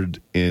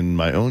discovered in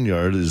my own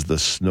yard is the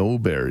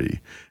snowberry,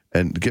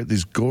 and get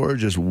these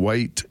gorgeous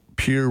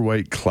pure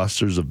white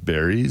clusters of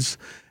berries,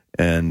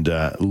 and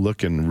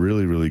looking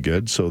really, really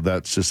good. So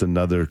that's just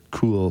another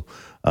cool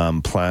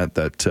plant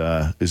that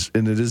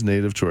it is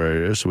native to our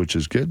area, so which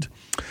is good.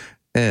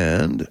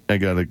 And I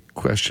got a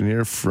question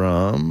here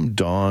from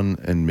Dawn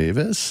and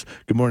Mavis.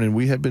 Good morning.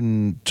 We have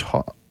been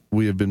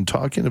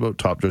talking about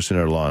top dressing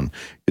our lawn.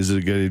 Is it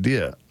a good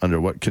idea?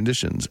 Under what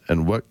conditions?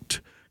 And what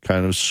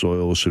kind of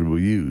soil should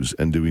we use?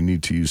 And do we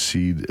need to use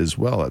seed as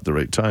well at the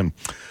right time?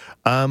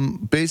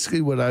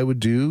 Basically, what I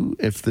would do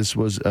if this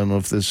was, I don't know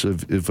if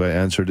I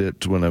answered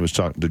it when I was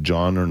talking to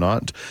John or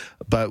not,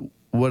 but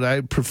what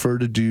I prefer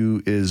to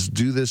do is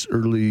do this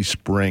early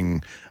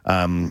spring.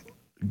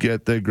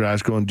 Get the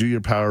grass going, do your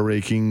power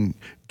raking,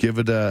 give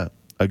it a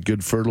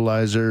good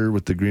fertilizer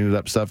with the green it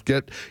up stuff,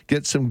 get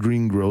some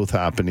green growth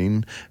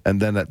happening,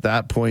 and then at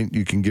that point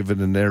you can give it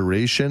an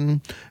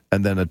aeration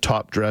and then a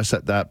top dress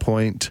at that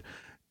point.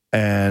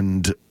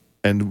 And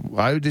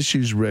I would just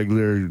use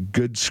regular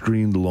good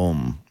screened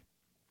loam.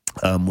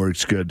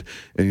 Works good,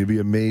 and you'll be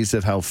amazed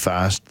at how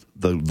fast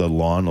the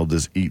lawn will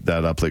just eat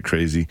that up like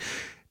crazy.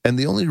 And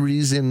the only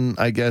reason,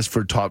 I guess,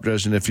 for top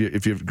dressing, if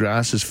your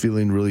grass is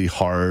feeling really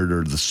hard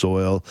or the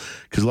soil,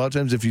 because a lot of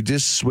times if you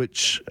just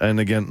switch, and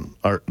again,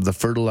 the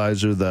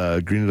fertilizer,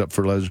 the green it up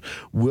fertilizer,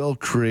 will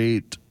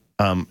create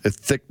a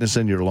thickness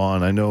in your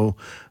lawn. I know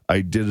I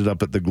did it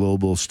up at the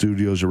Global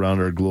Studios around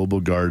our Global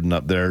Garden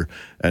up there,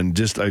 and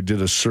I did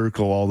a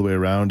circle all the way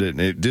around it, and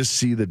it just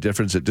see the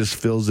difference. It just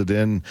fills it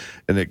in,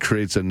 and it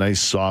creates a nice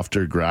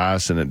softer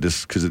grass, and it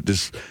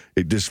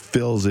just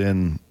fills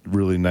in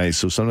really nice.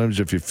 So sometimes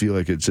if you feel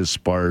like it's just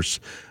sparse,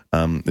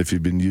 if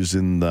you've been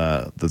using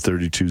the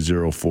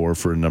 3204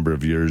 for a number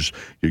of years,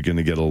 you're going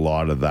to get a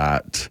lot of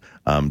that,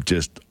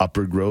 just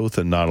upper growth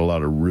and not a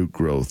lot of root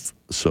growth.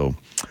 So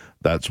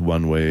that's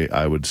one way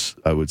I would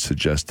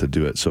suggest to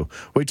do it. So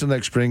wait till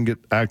next spring, get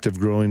active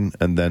growing,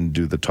 and then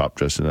do the top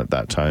dressing at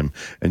that time.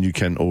 And you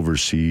can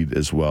overseed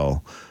as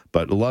well.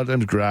 But a lot of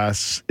times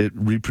grass, it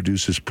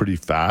reproduces pretty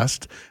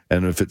fast,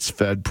 and if it's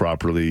fed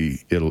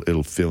properly,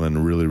 it'll fill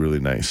in really, really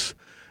nice.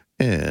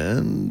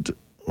 And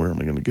where am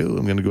I going to go?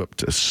 I'm going to go up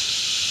to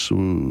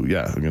I'm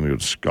going to go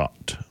to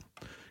Scott.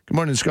 Good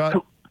morning,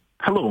 Scott.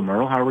 Hello,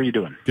 Merle. How are you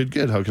doing?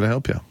 Good. How can I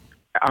help you?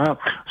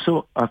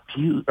 So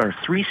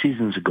 3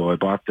 seasons ago, I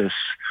bought this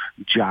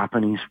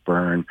Japanese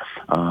fern,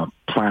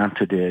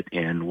 planted it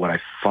in what I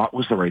thought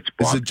was the right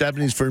spot. Is it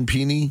Japanese fern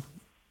peony?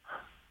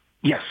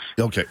 Yes.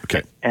 Okay.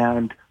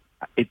 And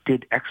it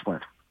did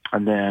excellent.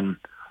 And then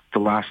the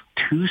last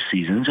 2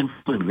 seasons,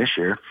 including this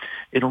year,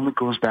 it only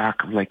goes back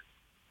like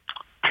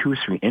 2 or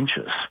 3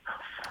 inches.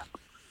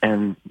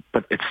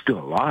 But it's still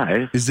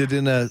alive. Is it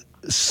in a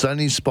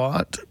sunny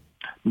spot?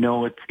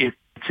 No, it's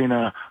in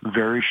a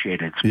very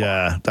shaded spot.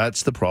 Yeah,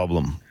 that's the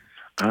problem.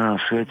 So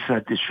it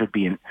should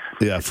be in...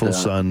 Yeah, full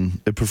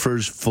sun. It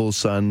prefers full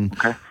sun,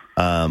 okay.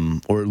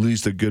 Or at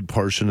least a good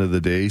portion of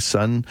the day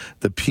sun.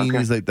 The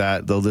peonies like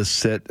that, they'll just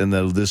sit and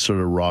they'll just sort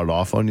of rot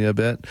off on you a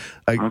bit.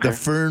 The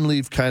fern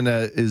leaf kind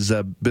of is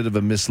a bit of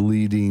a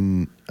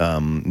misleading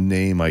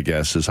name, I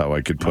guess, is how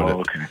I could put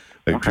it.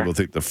 Okay. People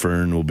think the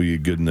fern will be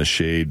good in the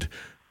shade,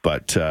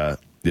 but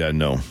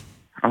no.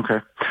 Okay.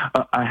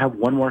 I have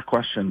one more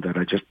question that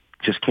I just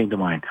came to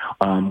mind.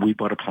 We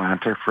bought a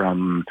planter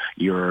from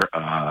your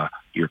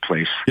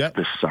place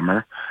this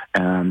summer,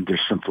 and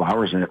there's some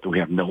flowers in it that we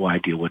have no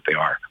idea what they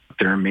are.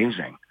 They're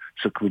amazing.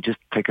 So can we just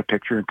take a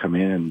picture and come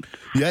in?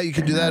 Yeah, you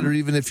can do that, or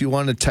even if you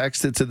want to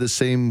text it to the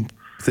same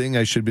thing,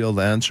 I should be able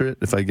to answer it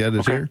if I get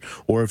it here.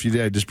 Or if you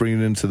did, just bring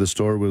it into the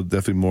store. We'll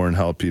definitely more than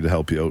help you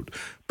out.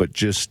 But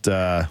just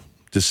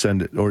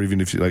send it, or even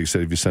if you, like I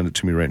said, if you send it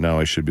to me right now,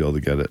 I should be able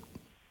to get it.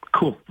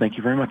 Cool. Thank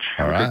you very much.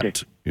 All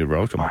right. You're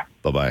welcome.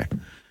 Bye-bye.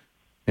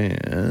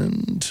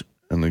 And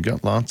I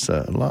got lots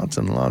and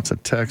lots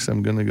of texts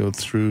I'm going to go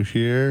through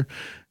here.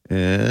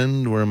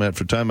 And where I'm at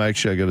for time,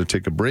 actually, I got to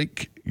take a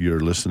break.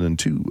 You're listening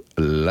to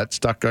Let's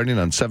Talk Gardening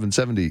on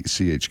 770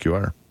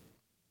 CHQR.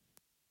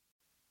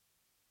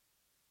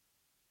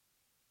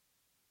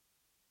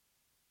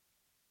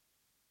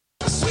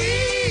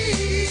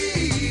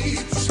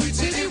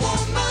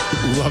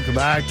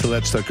 back to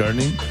Let's Talk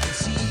Gardening.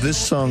 This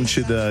song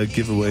should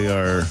give away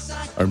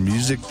our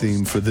music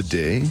theme for the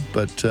day,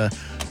 but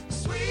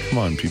come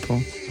on,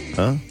 people.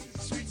 Huh?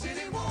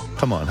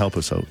 Come on, help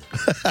us out.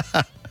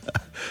 I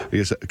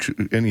guess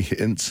any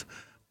hints?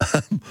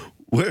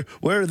 Where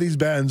are these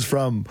bands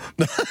from?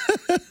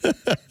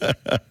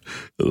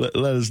 let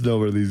us know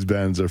where these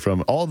bands are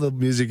from. All the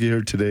music you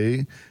heard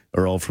today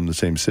are all from the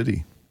same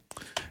city.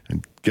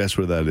 And guess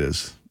where that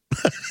is?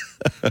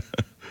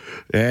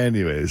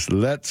 Anyways,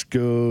 let's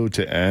go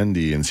to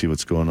Andy and see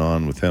what's going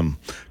on with him.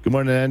 Good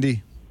morning,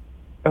 Andy.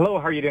 Hello,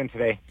 how are you doing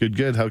today?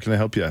 Good. How can I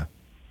help you?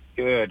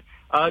 Good.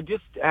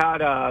 Just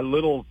had a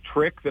little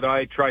trick that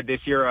I tried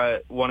this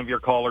year. One of your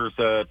callers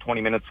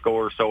 20 minutes ago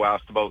or so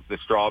asked about the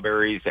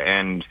strawberries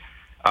and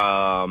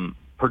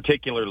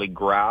particularly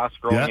grass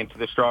growing into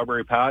the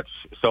strawberry patch.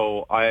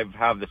 So I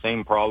have the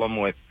same problem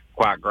with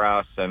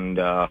quackgrass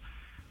and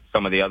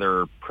some of the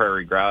other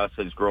prairie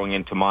grasses growing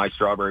into my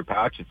strawberry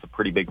patch. It's a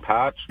pretty big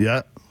patch.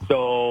 Yeah.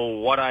 So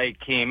what I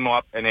came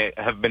up, and I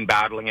have been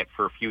battling it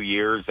for a few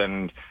years,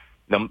 and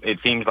it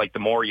seems like the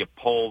more you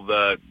pull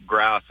the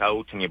grass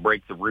out and you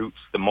break the roots,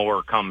 the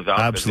more comes up.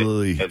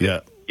 Absolutely,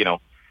 you know.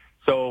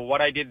 So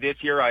what I did this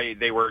year,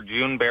 they were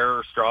June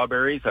bearer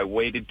strawberries. I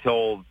waited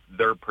till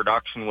their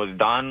production was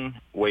done,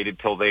 waited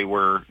till they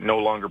were no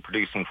longer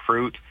producing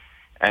fruit,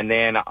 and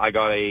then I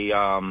got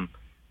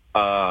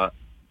a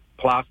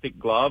plastic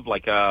glove,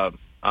 like a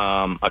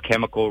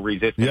chemical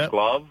resistant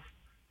glove,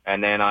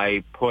 and then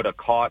I put a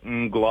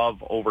cotton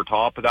glove over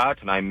top of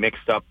that, and I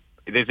mixed up.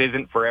 This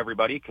isn't for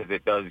everybody because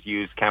it does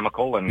use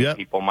chemical, and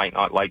people might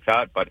not like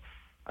that, but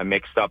I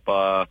mixed up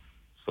a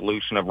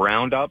solution of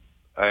Roundup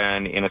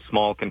and in a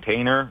small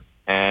container,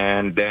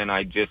 and then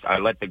I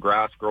let the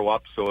grass grow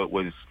up so it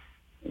was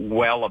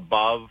well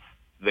above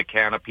the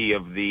canopy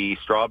of the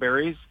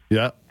strawberries.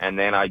 Yeah. And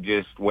then I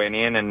just went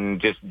in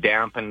and just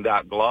dampened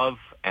that glove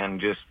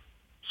and just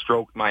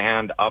stroked my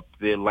hand up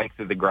the length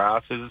of the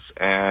grasses,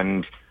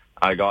 and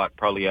I got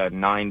probably a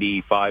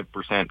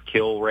 95%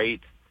 kill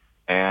rate.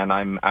 And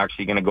I'm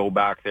actually going to go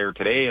back there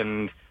today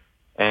and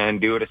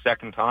do it a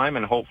second time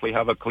and hopefully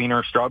have a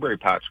cleaner strawberry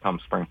patch come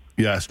spring.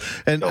 Yes,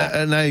 and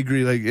I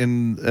agree. Like,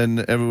 and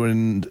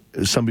everyone,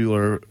 some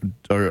people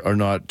are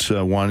not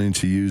wanting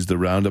to use the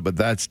Roundup, but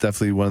that's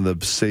definitely one of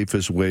the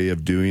safest way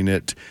of doing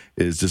it.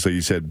 Is just like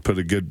you said, put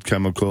a good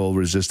chemical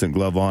resistant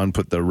glove on,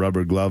 put the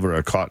rubber glove or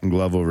a cotton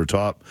glove over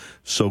top,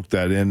 soak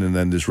that in, and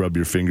then just rub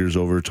your fingers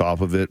over top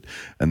of it,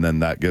 and then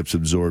that gets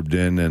absorbed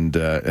in, and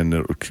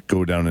it'll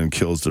go down and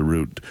kills the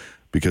root.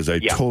 Because I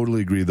totally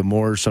agree. The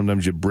more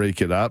sometimes you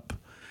break it up,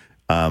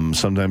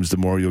 sometimes the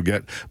more you'll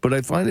get. But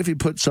I find if you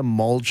put some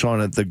mulch on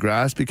it, the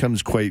grass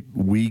becomes quite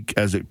weak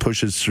as it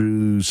pushes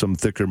through some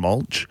thicker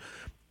mulch,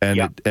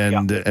 and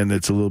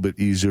it's a little bit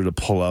easier to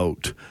pull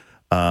out,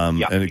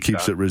 and it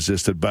keeps it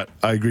resistant. But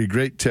I agree.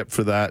 Great tip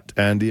for that,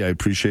 Andy. I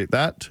appreciate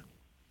that.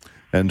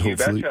 And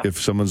hopefully, if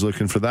someone's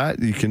looking for that,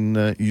 you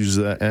can use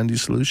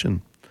Andy's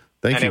solution.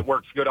 Thank you. And it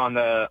works good on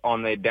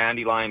the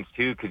dandelions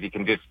too, because you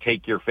can just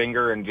take your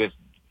finger and just.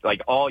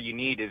 Like, all you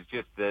need is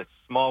just the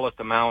smallest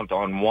amount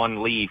on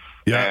one leaf,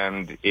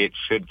 and it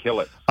should kill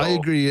it. So, I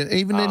agree. And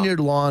even in your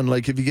lawn,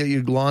 like if you get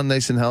your lawn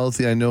nice and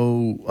healthy, I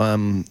know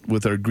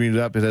with our Green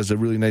It Up, it has a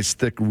really nice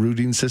thick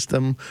rooting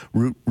system,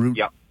 root,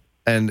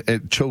 and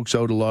it chokes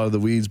out a lot of the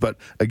weeds. But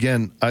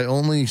again, I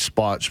only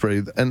spot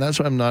spray, and that's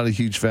why I'm not a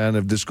huge fan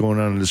of just going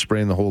on and just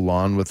spraying the whole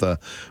lawn with the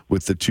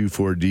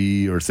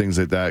 2,4-D or things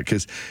like that,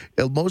 because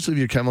most of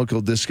your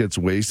chemical just gets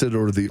wasted,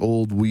 or the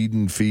old weed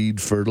and feed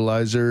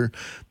fertilizer.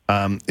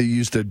 It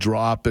used to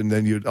drop, and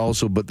then you'd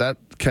also, but that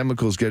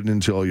chemical's getting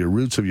into all your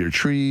roots of your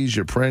trees,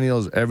 your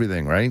perennials,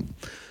 everything, right?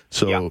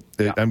 So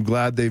I'm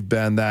glad they've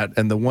banned that.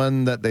 And the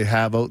one that they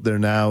have out there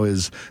now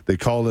is, they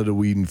call it a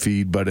weed and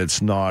feed, but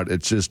it's not.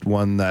 It's just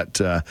one that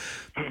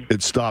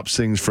it stops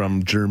things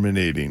from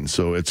germinating.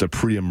 So it's a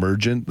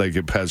pre-emergent, like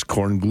it has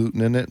corn gluten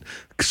in it.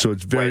 So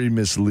it's very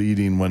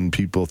misleading when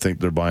people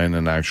think they're buying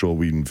an actual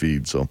weed and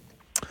feed. So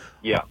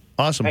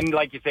awesome. And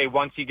like you say,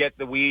 once you get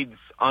the weeds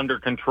under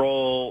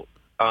control,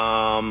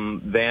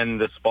 then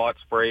the spot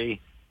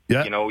spray,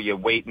 you know, you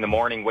wait in the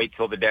morning, wait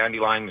till the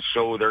dandelions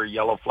show their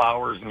yellow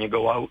flowers, and you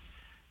go out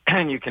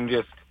and you can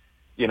just,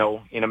 you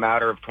know, in a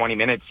matter of 20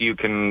 minutes, you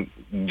can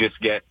just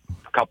get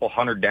a couple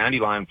hundred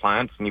dandelion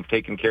plants, and you've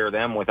taken care of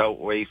them without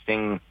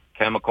wasting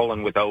chemical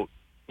and without,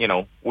 you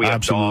know, we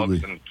have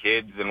dogs and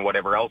kids and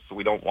whatever else, so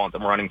we don't want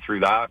them running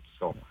through that.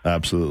 So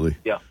absolutely.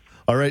 Yeah.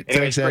 All right.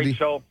 Anyways, Thanks, Andy. great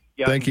show.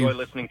 Yeah, Thank you. Enjoy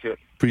listening to it.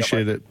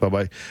 Appreciate it.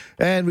 Bye-bye.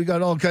 And we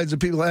got all kinds of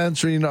people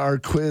answering our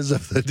quiz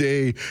of the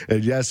day.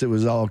 And yes, it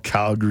was all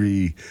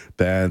Calgary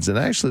bands. And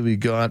actually, we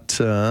got,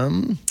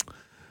 and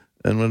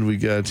what do we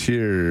got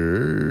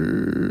here?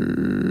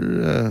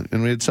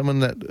 And we had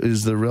someone that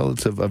is the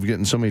relative. I'm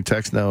getting so many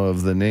texts now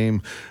of the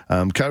name.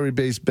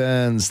 Calgary-based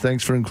bands.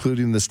 Thanks for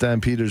including the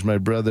Stampeders. My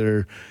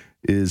brother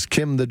is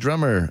Kim, the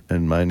drummer,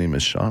 and my name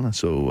is Shauna.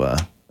 So,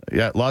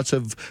 lots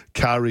of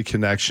Calgary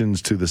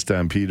connections to the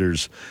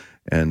Stampeders.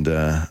 And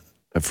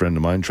a friend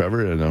of mine,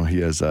 Trevor. I know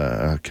he has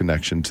a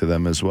connection to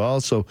them as well.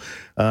 So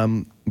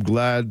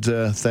glad,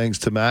 thanks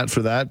to Matt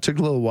for that. Took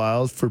a little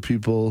while for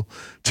people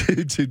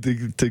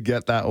to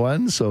get that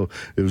one. So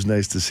it was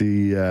nice to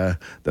see that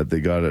they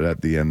got it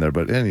at the end there.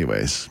 But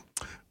anyways,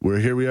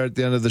 we are at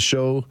the end of the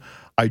show.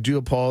 I do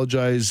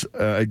apologize.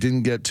 I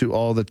didn't get to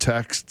all the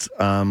texts.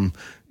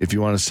 If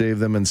you want to save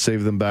them and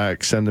save them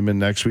back, send them in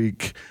next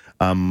week.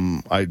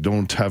 I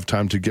don't have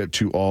time to get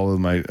to all of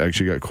them. I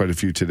actually got quite a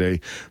few today,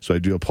 so I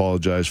do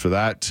apologize for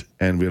that.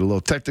 And we had a little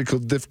technical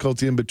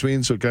difficulty in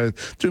between, so it kind of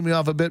threw me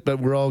off a bit,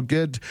 but we're all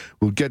good.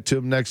 We'll get to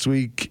them next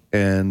week.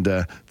 And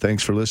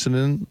thanks for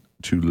listening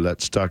to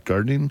Let's Talk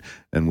Gardening.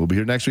 And we'll be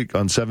here next week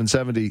on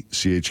 770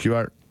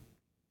 CHQR.